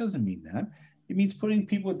policy. It doesn't mean that. It means putting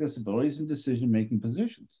people with disabilities in decision-making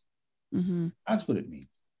positions. Mm-hmm. That's what it means.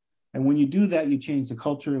 And when you do that, you change the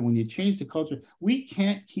culture. And when you change the culture, we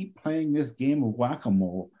can't keep playing this game of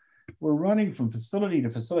whack-a-mole. We're running from facility to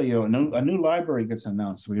facility. A new library gets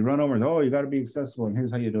announced. We run over, you got to be accessible, and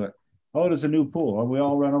here's how you do it. Oh, there's a new pool. We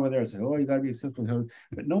all run over there and say, you got to be accessible.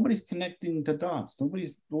 But nobody's connecting the dots.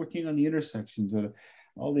 Nobody's working on the intersections or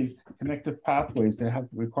all the connective pathways that have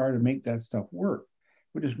to require to make that stuff work.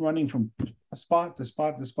 We're just running from spot to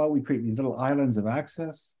spot to spot. We create these little islands of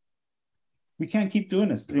access. We can't keep doing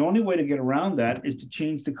this. The only way to get around that is to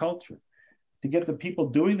change the culture, to get the people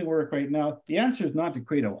doing the work right now. The answer is not to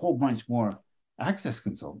create a whole bunch more access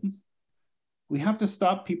consultants. We have to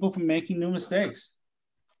stop people from making new mistakes.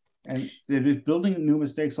 And they're just building new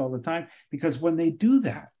mistakes all the time, because when they do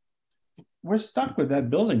that, we're stuck with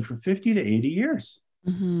that building for 50 to 80 years.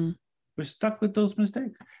 Mm-hmm. We're stuck with those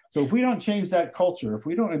mistakes. So if we don't change that culture, if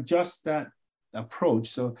we don't adjust that approach,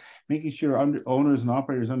 so making sure owners and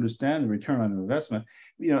operators understand the return on investment,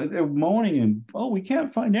 they're moaning and, we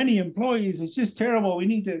can't find any employees. It's just terrible. We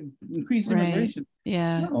need to increase immigration. Right.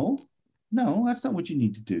 Yeah. No, that's not what you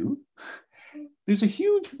need to do. There's a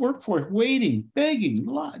huge workforce waiting, begging.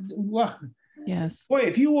 Yes. Boy,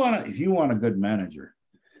 if you want a good manager,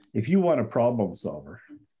 if you want a problem solver,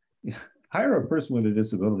 hire a person with a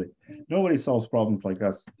disability. Nobody solves problems like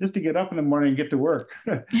us. Just to get up in the morning and get to work.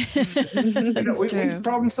 we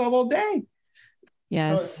problem solve all day.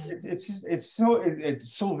 Yes. So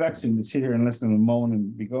it's so vexing to sit here and listen and moan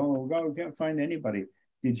and be going, oh God, we can't find anybody.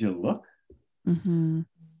 Did you look? Mm-hmm.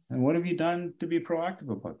 And what have you done to be proactive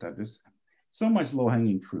about that? There's so much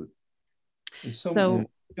low-hanging fruit. There's so many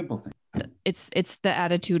simple things. It's the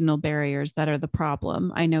attitudinal barriers that are the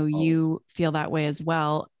problem. I know you feel that way as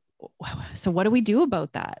well. So what do we do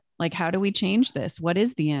about that? Like, how do we change this? What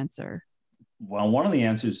is the answer? Well, one of the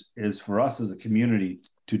answers is for us as a community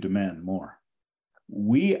to demand more.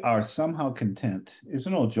 We are somehow content. There's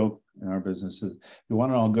an old joke in our business. Is you want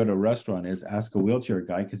to know how good a restaurant is, ask a wheelchair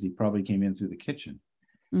guy, because he probably came in through the kitchen.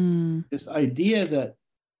 This idea that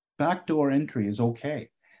backdoor entry is okay.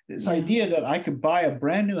 This idea that I could buy a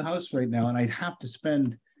brand new house right now and I'd have to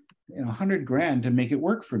spend $100,000 to make it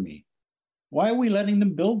work for me. Why are we letting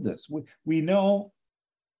them build this? We know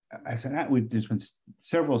I said, there's been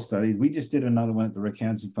several studies. We just did another one at the Rick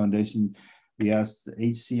Hansen Foundation. We asked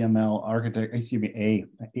HCMA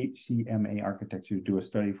Architecture to do a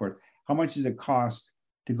study for it. How much does it cost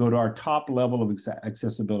to go to our top level of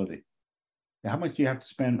accessibility? How much do you have to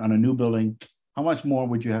spend on a new building? How much more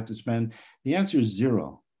would you have to spend? The answer is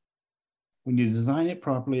zero. When you design it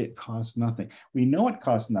properly, it costs nothing. We know it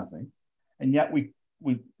costs nothing, and yet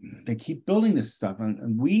they keep building this stuff,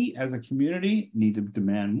 and we as a community need to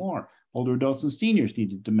demand more. Older adults and seniors need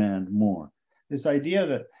to demand more. This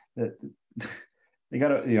idea that they got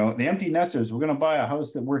to, the empty nesters, we're going to buy a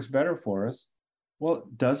house that works better for us. Well,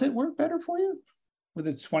 does it work better for you with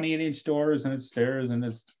its 28-inch doors and its stairs and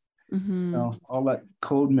its all that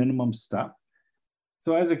code minimum stuff?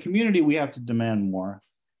 So as a community, we have to demand more.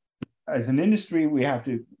 As an industry, we have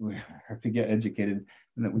to get educated,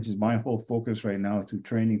 which is my whole focus right now through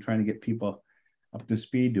training, trying to get people up to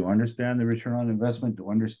speed to understand the return on investment, to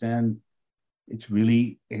understand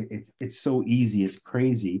it's so easy, it's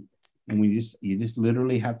crazy. And you just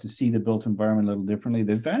literally have to see the built environment a little differently.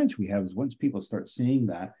 The advantage we have is once people start seeing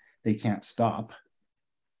that, they can't stop.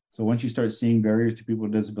 So once you start seeing barriers to people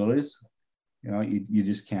with disabilities, you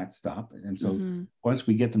just can't stop. And so once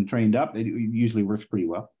we get them trained up, it usually works pretty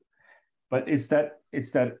well. But it's that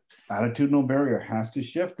attitudinal barrier has to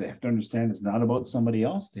shift. They have to understand it's not about somebody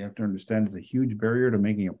else. They have to understand it's a huge barrier to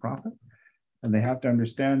making a profit. And they have to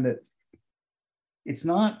understand that it's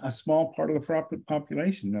not a small part of the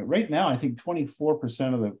population. Now, right now, I think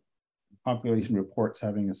 24% of the population reports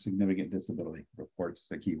having a significant disability. Reports is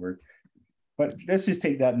the key word. But let's just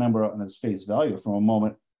take that number out on its face value for a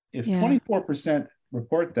moment. If 24%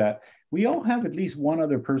 report that, we all have at least one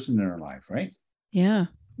other person in our life, right? Yeah.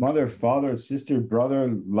 Mother, father, sister,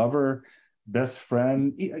 brother, lover, best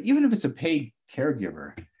friend, even if it's a paid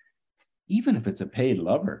caregiver, even if it's a paid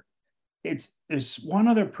lover, there's one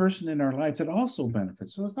other person in our life that also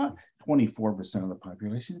benefits. So it's not 24% of the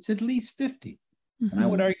population, it's at least 50. And I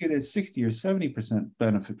would argue that 60 or 70%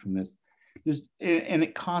 benefit from this. And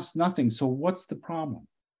it costs nothing. So what's the problem?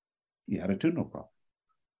 The attitudinal problem.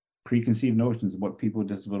 Preconceived notions of what people with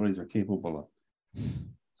disabilities are capable of.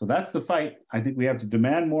 So that's the fight. I think we have to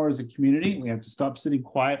demand more as a community. We have to stop sitting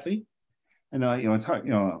quietly. And it's hard.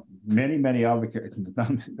 Many advocates.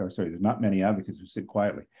 There's not many advocates who sit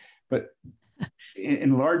quietly, but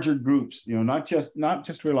in larger groups. Not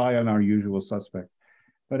just rely on our usual suspect,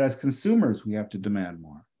 but as consumers, we have to demand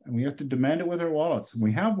more, and we have to demand it with our wallets. And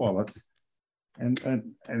we have wallets, and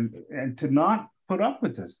to not put up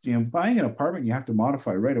with this. Buying an apartment you have to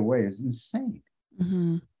modify right away is insane.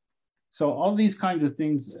 So all these kinds of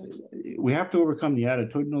things, we have to overcome the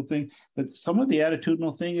attitudinal thing, but some of the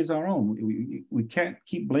attitudinal thing is our own. We can't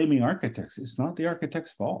keep blaming architects. It's not the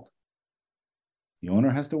architect's fault. The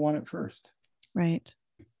owner has to want it first. Right.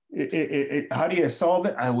 How do you solve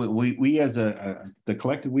it? We as the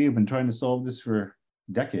collective, we have been trying to solve this for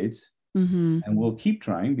decades, and we'll keep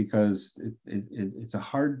trying because it's a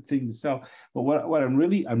hard thing to sell. But what I'm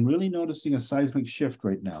really noticing a seismic shift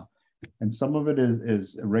right now. And some of it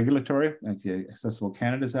is regulatory, like the Accessible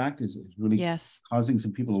Canada's Act is really causing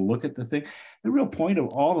some people to look at the thing. The real point of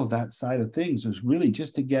all of that side of things was really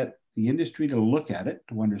just to get the industry to look at it,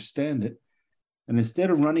 to understand it, and instead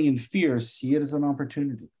of running in fear, see it as an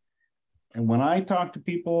opportunity. And when I talk to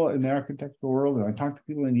people in the architectural world, and I talk to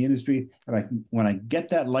people in the industry, and when I get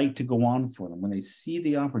that light to go on for them, when they see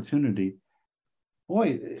the opportunity,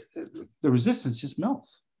 boy, the resistance just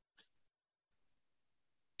melts.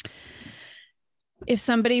 If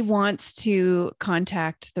somebody wants to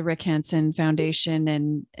contact the Rick Hansen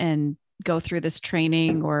Foundation and go through this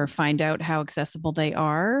training or find out how accessible they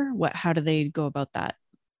are, how do they go about that?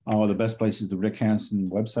 Oh, the best place is the Rick Hansen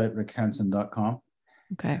website, rickhansen.com.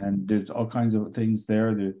 Okay. And there's all kinds of things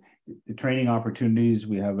there. The training opportunities,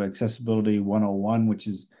 we have Accessibility 101, which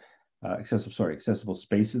is Accessible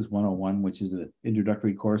Spaces 101, which is an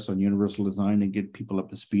introductory course on universal design to get people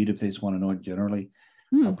up to speed if they just want to know it generally.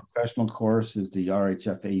 A professional course is the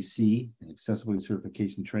RHFAC, Accessibility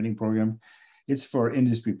Certification Training Program. It's for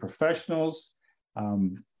industry professionals.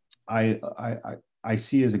 I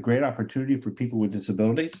see as a great opportunity for people with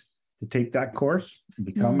disabilities to take that course and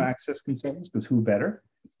become access consultants, because who better?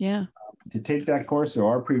 Yeah. To take that course, there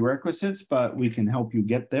are prerequisites, but we can help you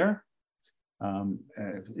get there.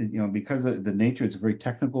 Because of the nature, it's a very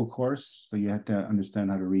technical course, so you have to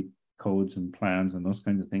understand how to read codes and plans and those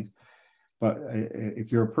kinds of things. But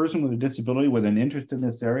if you're a person with a disability with an interest in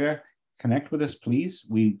this area, connect with us, please.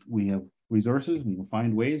 We have resources. We can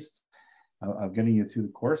find ways of getting you through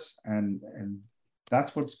the course, and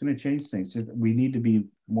that's what's going to change things. We need to be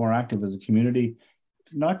more active as a community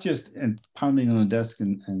not just and pounding on the desk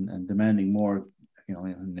and demanding more,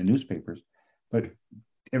 in the newspapers, but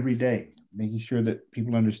every day, making sure that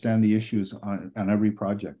people understand the issues on every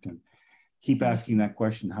project, and keep asking that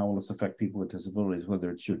question: how will this affect people with disabilities?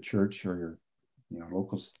 Whether it's your church or your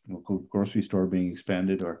local grocery store being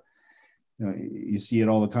expanded, or you see it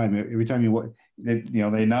all the time. Every time they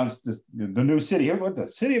announce the new city, what the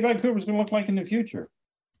city of Vancouver is going to look like in the future.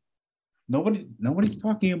 Nobody's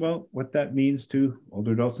talking about what that means to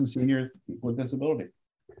older adults and seniors, people with disabilities.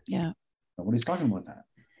 Yeah. Nobody's talking about that.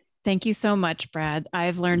 Thank you so much, Brad.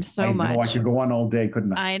 I've learned so much. I could go on all day,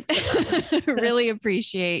 couldn't I? I really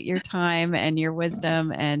appreciate your time and your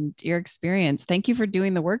wisdom and your experience. Thank you for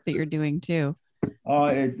doing the work that you're doing too.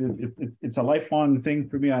 It's a lifelong thing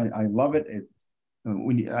for me. I love it.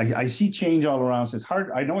 I see change all around. So it's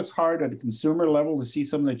hard. I know it's hard at a consumer level to see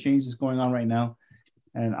some of the changes going on right now.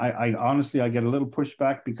 And I honestly, I get a little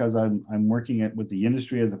pushback because I'm working with the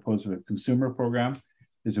industry as opposed to a consumer program.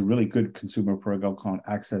 There's a really good consumer program called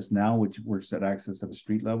Access Now, which works at Access at a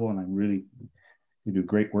street level. And you do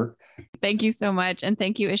great work. Thank you so much. And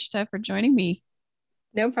thank you, Ishita, for joining me.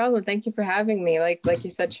 No problem. Thank you for having me. Like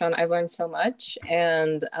you said, Sean, I've learned so much.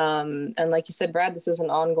 And like you said, Brad, this is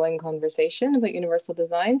an ongoing conversation about universal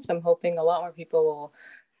design. So I'm hoping a lot more people will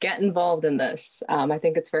get involved in this. I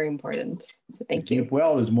think it's very important. So thank you.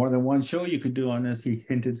 Well, there's more than one show you could do on this. He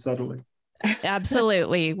hinted subtly.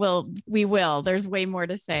 Absolutely. We will. There's way more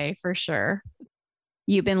to say for sure.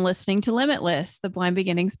 You've been listening to Limitless, the Blind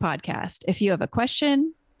Beginnings podcast. If you have a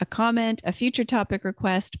question, a comment, a future topic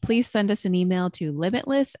request, please send us an email to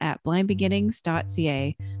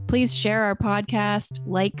limitless@blindbeginnings.ca. Please share our podcast,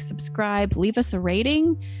 like, subscribe, leave us a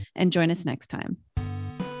rating, and join us next time.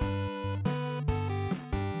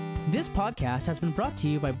 This podcast has been brought to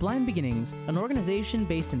you by Blind Beginnings, an organization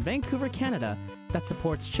based in Vancouver, Canada, that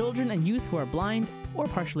supports children and youth who are blind or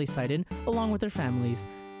partially sighted, along with their families.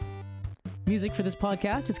 Music for this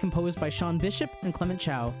podcast is composed by Sean Bishop and Clement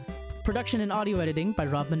Chow. Production and audio editing by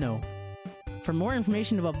Rob Minot. For more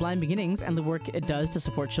information about Blind Beginnings and the work it does to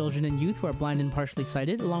support children and youth who are blind and partially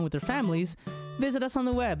sighted, along with their families, visit us on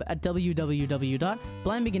the web at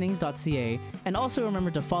www.blindbeginnings.ca, and also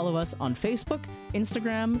remember to follow us on Facebook,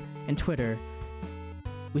 Instagram, and Twitter.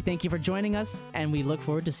 We thank you for joining us, and we look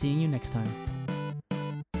forward to seeing you next time.